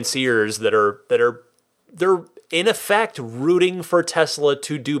financiers that they're in effect rooting for Tesla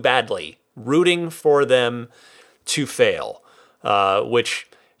to do badly, rooting for them to fail, which,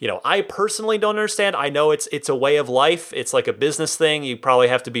 I personally don't understand. I know it's a way of life. It's like a business thing. You probably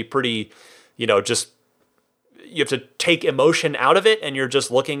have to be pretty, you have to take emotion out of it, and you're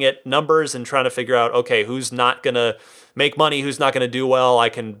just looking at numbers and trying to figure out, okay, who's not going to make money, who's not going to do well. I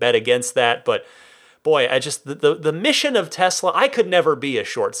can bet against that. But boy, the mission of Tesla, I could never be a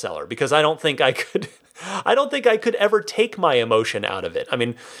short seller because I don't think I could ever take my emotion out of it. I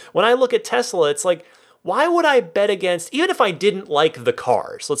mean, when I look at Tesla, it's like, why would I bet against, even if I didn't like the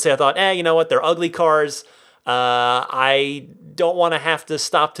cars? Let's say I thought, you know what, they're ugly cars. I don't want to have to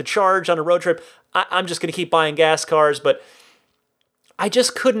stop to charge on a road trip. I'm just going to keep buying gas cars. But I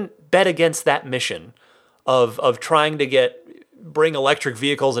just couldn't bet against that mission of trying to bring electric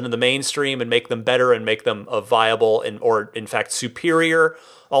vehicles into the mainstream and make them better and make them a viable or in fact superior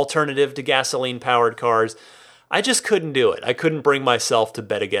alternative to gasoline-powered cars. I just couldn't do it. I couldn't bring myself to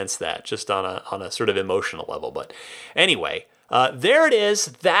bet against that, just on a sort of emotional level. But anyway, there it is.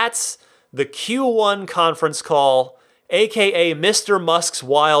 That's the Q1 conference call, aka Mr. Musk's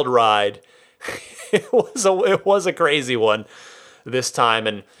wild ride. It was a crazy one this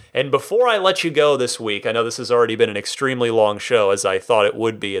time. And before I let you go this week, I know this has already been an extremely long show, as I thought it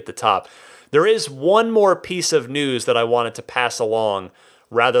would be at the top. There is one more piece of news that I wanted to pass along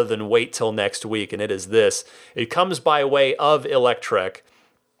rather than wait till next week, and it is this. It comes by way of Electrek,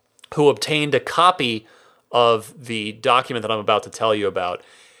 who obtained a copy of the document that I'm about to tell you about.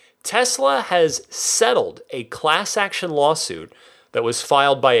 Tesla has settled a class action lawsuit that was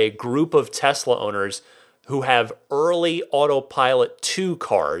filed by a group of Tesla owners who have early Autopilot 2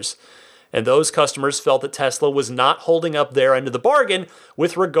 cars. And those customers felt that Tesla was not holding up their end of the bargain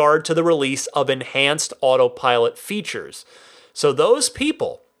with regard to the release of enhanced Autopilot features. So those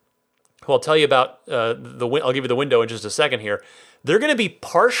people, who I'll tell you about, I'll give you the window in just a second here, they're going to be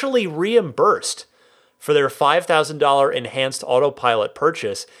partially reimbursed for their $5,000 enhanced Autopilot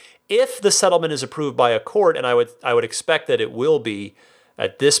purchase if the settlement is approved by a court, and I would expect that it will be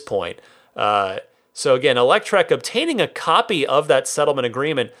at this point. So again, Electrek obtaining a copy of that settlement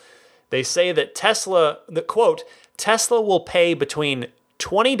agreement, they say that quote, Tesla will pay between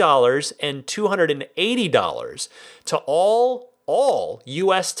 $20 and $280 to all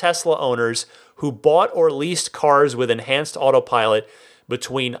U.S. Tesla owners who bought or leased cars with enhanced Autopilot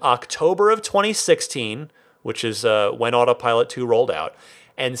between October of 2016, which is when Autopilot 2 rolled out,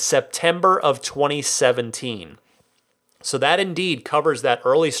 and September of 2017. So that indeed covers that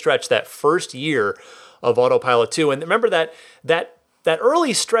early stretch, that first year of Autopilot 2. And remember that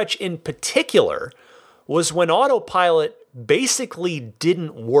early stretch in particular was when Autopilot basically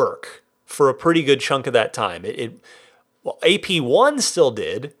didn't work for a pretty good chunk of that time. AP1 still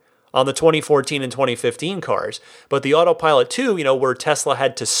did on the 2014 and 2015 cars, but the Autopilot 2, where Tesla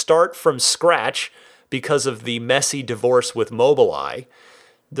had to start from scratch because of the messy divorce with Mobileye,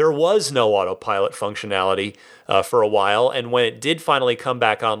 there was no Autopilot functionality for a while, and when it did finally come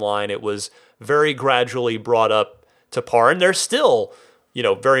back online, it was very gradually brought up to par, and they're still,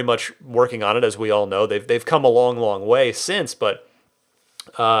 very much working on it, as we all know. They've come a long, long way since, but,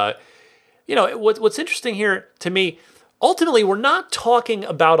 what's interesting here to me, ultimately, we're not talking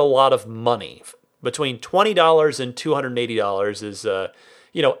about a lot of money. Between $20 and $280 is,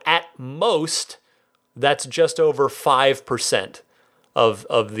 at most, that's just over 5%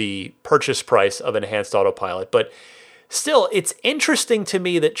 of the purchase price of enhanced Autopilot. But still, it's interesting to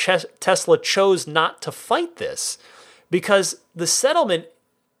me that Tesla chose not to fight this, because the settlement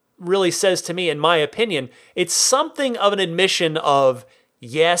really says to me, in my opinion, it's something of an admission of,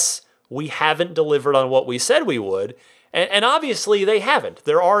 yes, we haven't delivered on what we said we would, and obviously they haven't.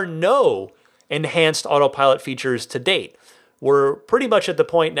 There are no enhanced Autopilot features to date. We're pretty much at the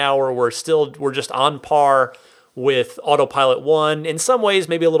point now where we're just on par with Autopilot 1. In some ways,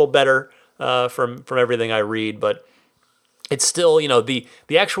 maybe a little better from everything I read, but it's still, the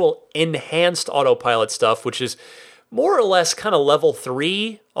actual enhanced Autopilot stuff, which is more or less kind of level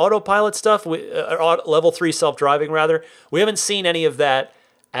 3 Autopilot stuff, level 3 self-driving rather. We haven't seen any of that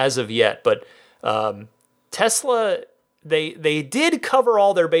as of yet, but Tesla, they did cover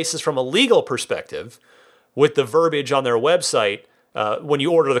all their bases from a legal perspective with the verbiage on their website when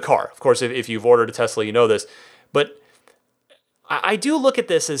you order the car. Of course, if you've ordered a Tesla, you know this. But I do look at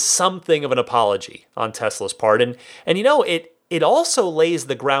this as something of an apology on Tesla's part. And it also lays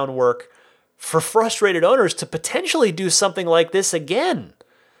the groundwork for frustrated owners to potentially do something like this again.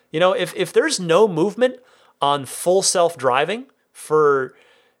 If there's no movement on full self-driving for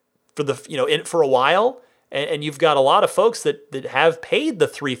a while, and you've got a lot of folks that have paid the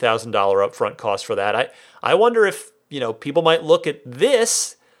 $3,000 upfront cost for that, I wonder if people might look at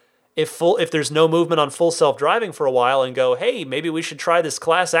this if there's no movement on full self-driving for a while and go, hey, maybe we should try this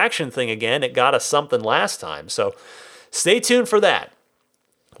class action thing again. It got us something last time. So stay tuned for that.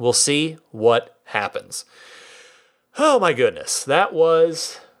 We'll see what happens. Oh my goodness, that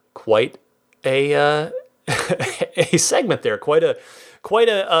was quite a a segment there, quite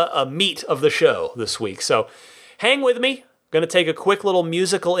a meat of the show this week. So hang with me. I'm going to take a quick little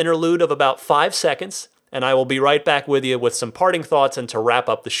musical interlude of about 5 seconds, and I will be right back with you with some parting thoughts and to wrap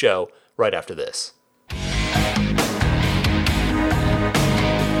up the show right after this.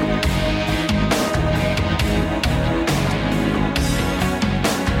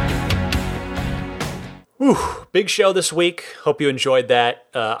 Whew, big show this week. Hope you enjoyed that.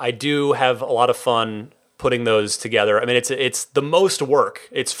 I do have a lot of fun putting those together. I mean, it's the most work.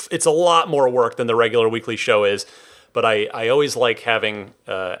 It's a lot more work than the regular weekly show is, but I always like having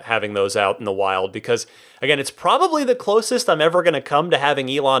those out in the wild because, again, it's probably the closest I'm ever going to come to having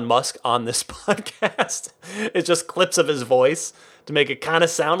Elon Musk on this podcast. It's just clips of his voice to make it kind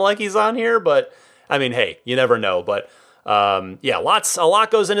of sound like he's on here, but I mean, hey, you never know. But yeah, a lot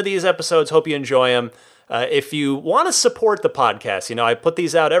goes into these episodes. Hope you enjoy them. If you want to support the podcast, I put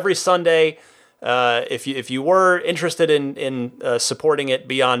these out every Sunday. If you were interested in supporting it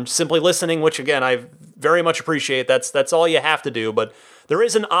beyond simply listening, which again I very much appreciate, that's all you have to do. But there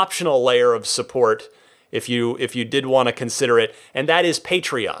is an optional layer of support if you did want to consider it, and that is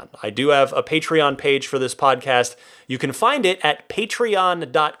Patreon. I do have a Patreon page for this podcast. You can find it at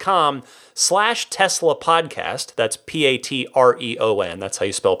patreon.com/Tesla podcast. That's Patreon. That's how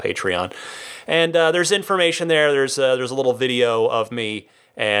you spell Patreon. And there's information there. There's a little video of me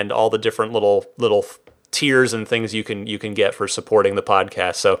and all the different little tiers and things you can get for supporting the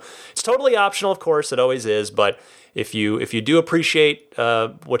podcast. So it's totally optional, of course, it always is, but if you do appreciate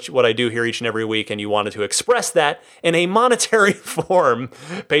what I do here each and every week and you wanted to express that in a monetary form,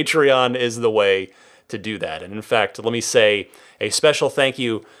 Patreon is the way to do that. And in fact, let me say a special thank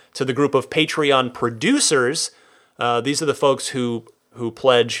you to the group of Patreon producers. These are the folks who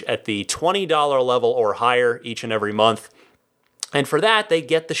pledge at the $20 level or higher each and every month. And for that, they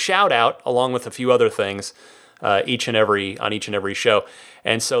get the shout out along with a few other things on each and every show.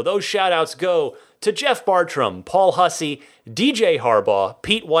 And so those shout outs go to Jeff Bartram, Paul Hussey, DJ Harbaugh,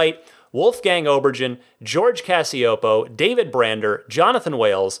 Pete White, Wolfgang Obergen, George Cassiopo, David Brander, Jonathan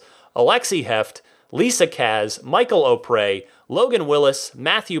Wales, Alexi Heft, Lisa Kaz, Michael O'Prey, Logan Willis,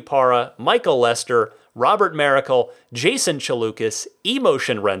 Matthew Para, Michael Lester, Robert Miracle, Jason Chalukas,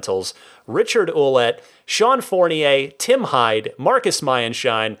 Emotion Rentals, Richard Ouellette, Sean Fournier, Tim Hyde, Marcus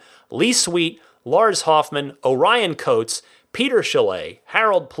Mayenshine, Lee Sweet, Lars Hoffman, Orion Coates, Peter Chalet,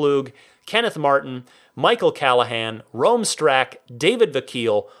 Harold Plug, Kenneth Martin, Michael Callahan, Rome Strack, David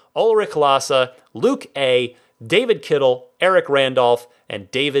Vakil, Ulrich Lassa, Luke A., David Kittle, Eric Randolph, and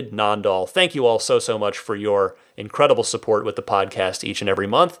David Nondahl. Thank you all so much for your incredible support with the podcast each and every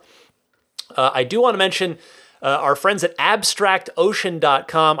month. I do want to mention our friends at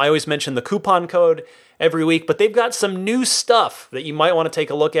abstractocean.com. I always mention the coupon code every week, but they've got some new stuff that you might want to take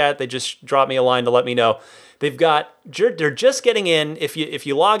a look at. They just dropped me a line to let me know. They're just getting in. If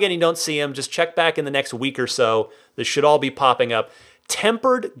you log in and you don't see them, just check back in the next week or so. This should all be popping up.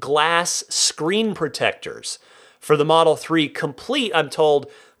 Tempered glass screen protectors for the Model 3, complete, I'm told,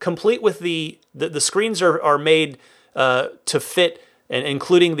 complete with the screens are made to fit, and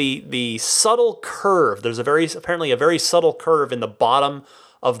including the subtle curve. There's apparently a very subtle curve in the bottom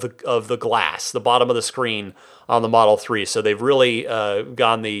of the glass, the bottom of the screen on the Model 3. So they've really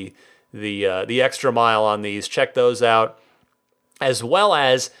gone the extra mile on these. Check those out. As well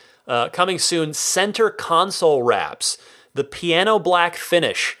as coming soon, center console wraps. The piano black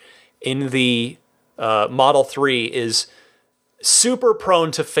finish in the Model 3 is super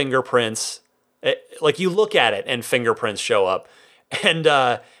prone to fingerprints. Like you look at it and fingerprints show up, and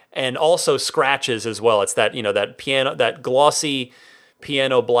also scratches as well. It's that glossy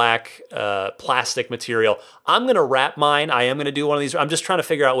piano black plastic material. I'm gonna wrap mine. I am gonna do one of these. I'm just trying to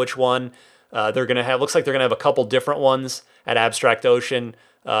figure out which one they're gonna have. Looks like they're gonna have a couple different ones at Abstract Ocean.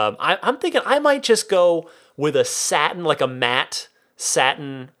 I'm thinking I might just go with a satin, like a matte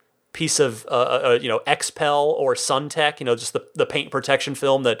satin piece of XPEL or SunTech, just the paint protection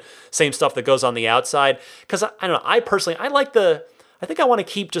film, that same stuff that goes on the outside. Because I don't know, I personally I think I want to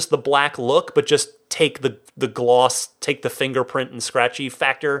keep just the black look, but just take the gloss, take the fingerprint and scratchy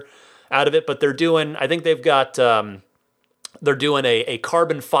factor out of it. But they're doing a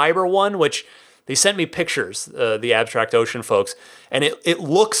carbon fiber one, which they sent me pictures, the Abstract Ocean folks, and it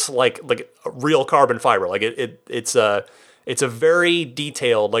looks like real carbon fiber. Like it's a very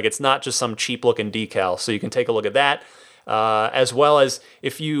detailed, like it's not just some cheap looking decal. So you can take a look at that. As well as,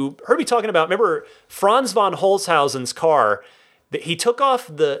 if you heard me talking about, remember Franz von Holzhausen's car, he took off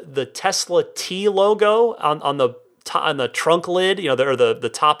the Tesla T logo on the trunk lid, or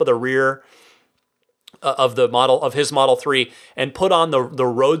the top of the rear of his Model 3, and put on the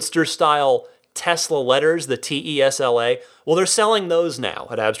Roadster style Tesla letters, the TESLA. Well, they're selling those now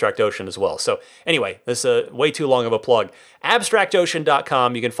at Abstract Ocean as well. So anyway, this is way too long of a plug.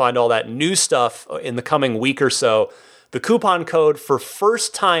 AbstractOcean.com. You can find all that new stuff in the coming week or so. The coupon code for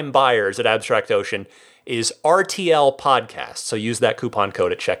first-time buyers at Abstract Ocean is RTL Podcast. So use that coupon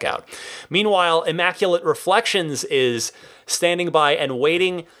code at checkout. Meanwhile, Immaculate Reflections is standing by and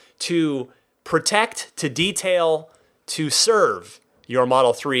waiting to protect, to detail, to serve your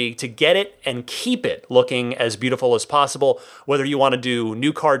Model 3, to get it and keep it looking as beautiful as possible. Whether you want to do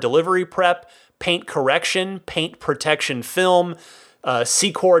new car delivery prep, paint correction, paint protection film,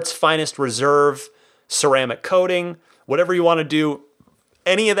 C-Quartz Finest Reserve, ceramic coating, whatever you want to do,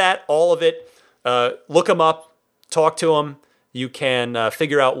 any of that, all of it, look them up, talk to them. You can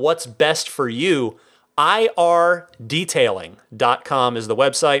figure out what's best for you. irdetailing.com is the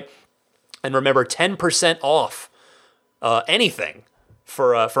website. And remember, 10% off anything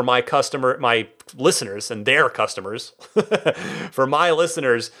for my listeners and their customers, for my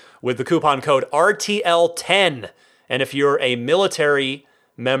listeners, with the coupon code RTL10. And if you're a military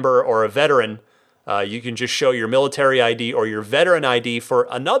member or a veteran, You can just show your military ID or your veteran ID for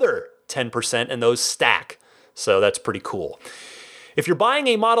another 10%, and those stack. So that's pretty cool. If you're buying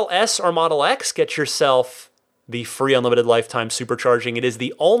a Model S or Model X, get yourself the free unlimited lifetime supercharging. It is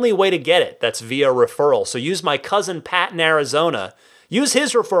the only way to get it. That's via referral. So use my cousin Pat in Arizona. Use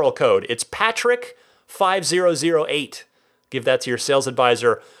his referral code. It's Patrick5008. Give that to your sales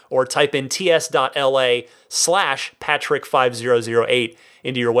advisor or type in ts.la/Patrick5008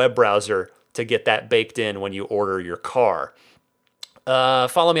 into your web browser to get that baked in when you order your car.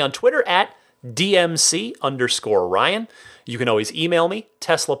 Follow me on Twitter at DMC_Ryan. You can always email me,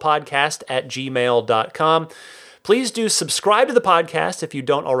 teslapodcast@gmail.com. Please do subscribe to the podcast if you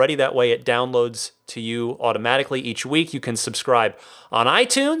don't already. That way it downloads to you automatically each week. You can subscribe on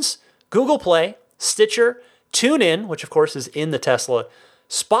iTunes, Google Play, Stitcher, TuneIn, which of course is in the Tesla,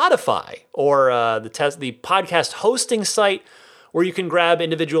 Spotify, or the podcast hosting site where you can grab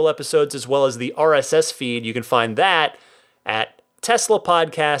individual episodes as well as the RSS feed. You can find that at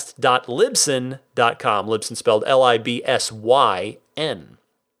teslapodcast.libsyn.com. Libsyn spelled Libsyn.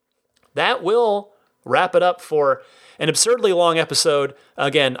 That will wrap it up for an absurdly long episode.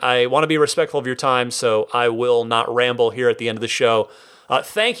 Again, I want to be respectful of your time, so I will not ramble here at the end of the show.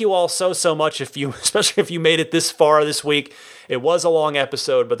 Thank you all so much, especially if you made it this far this week. It was a long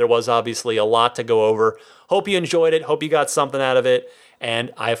episode, but there was obviously a lot to go over. Hope you enjoyed it. Hope you got something out of it.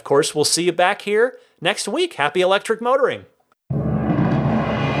 And I, of course, will see you back here next week. Happy electric motoring.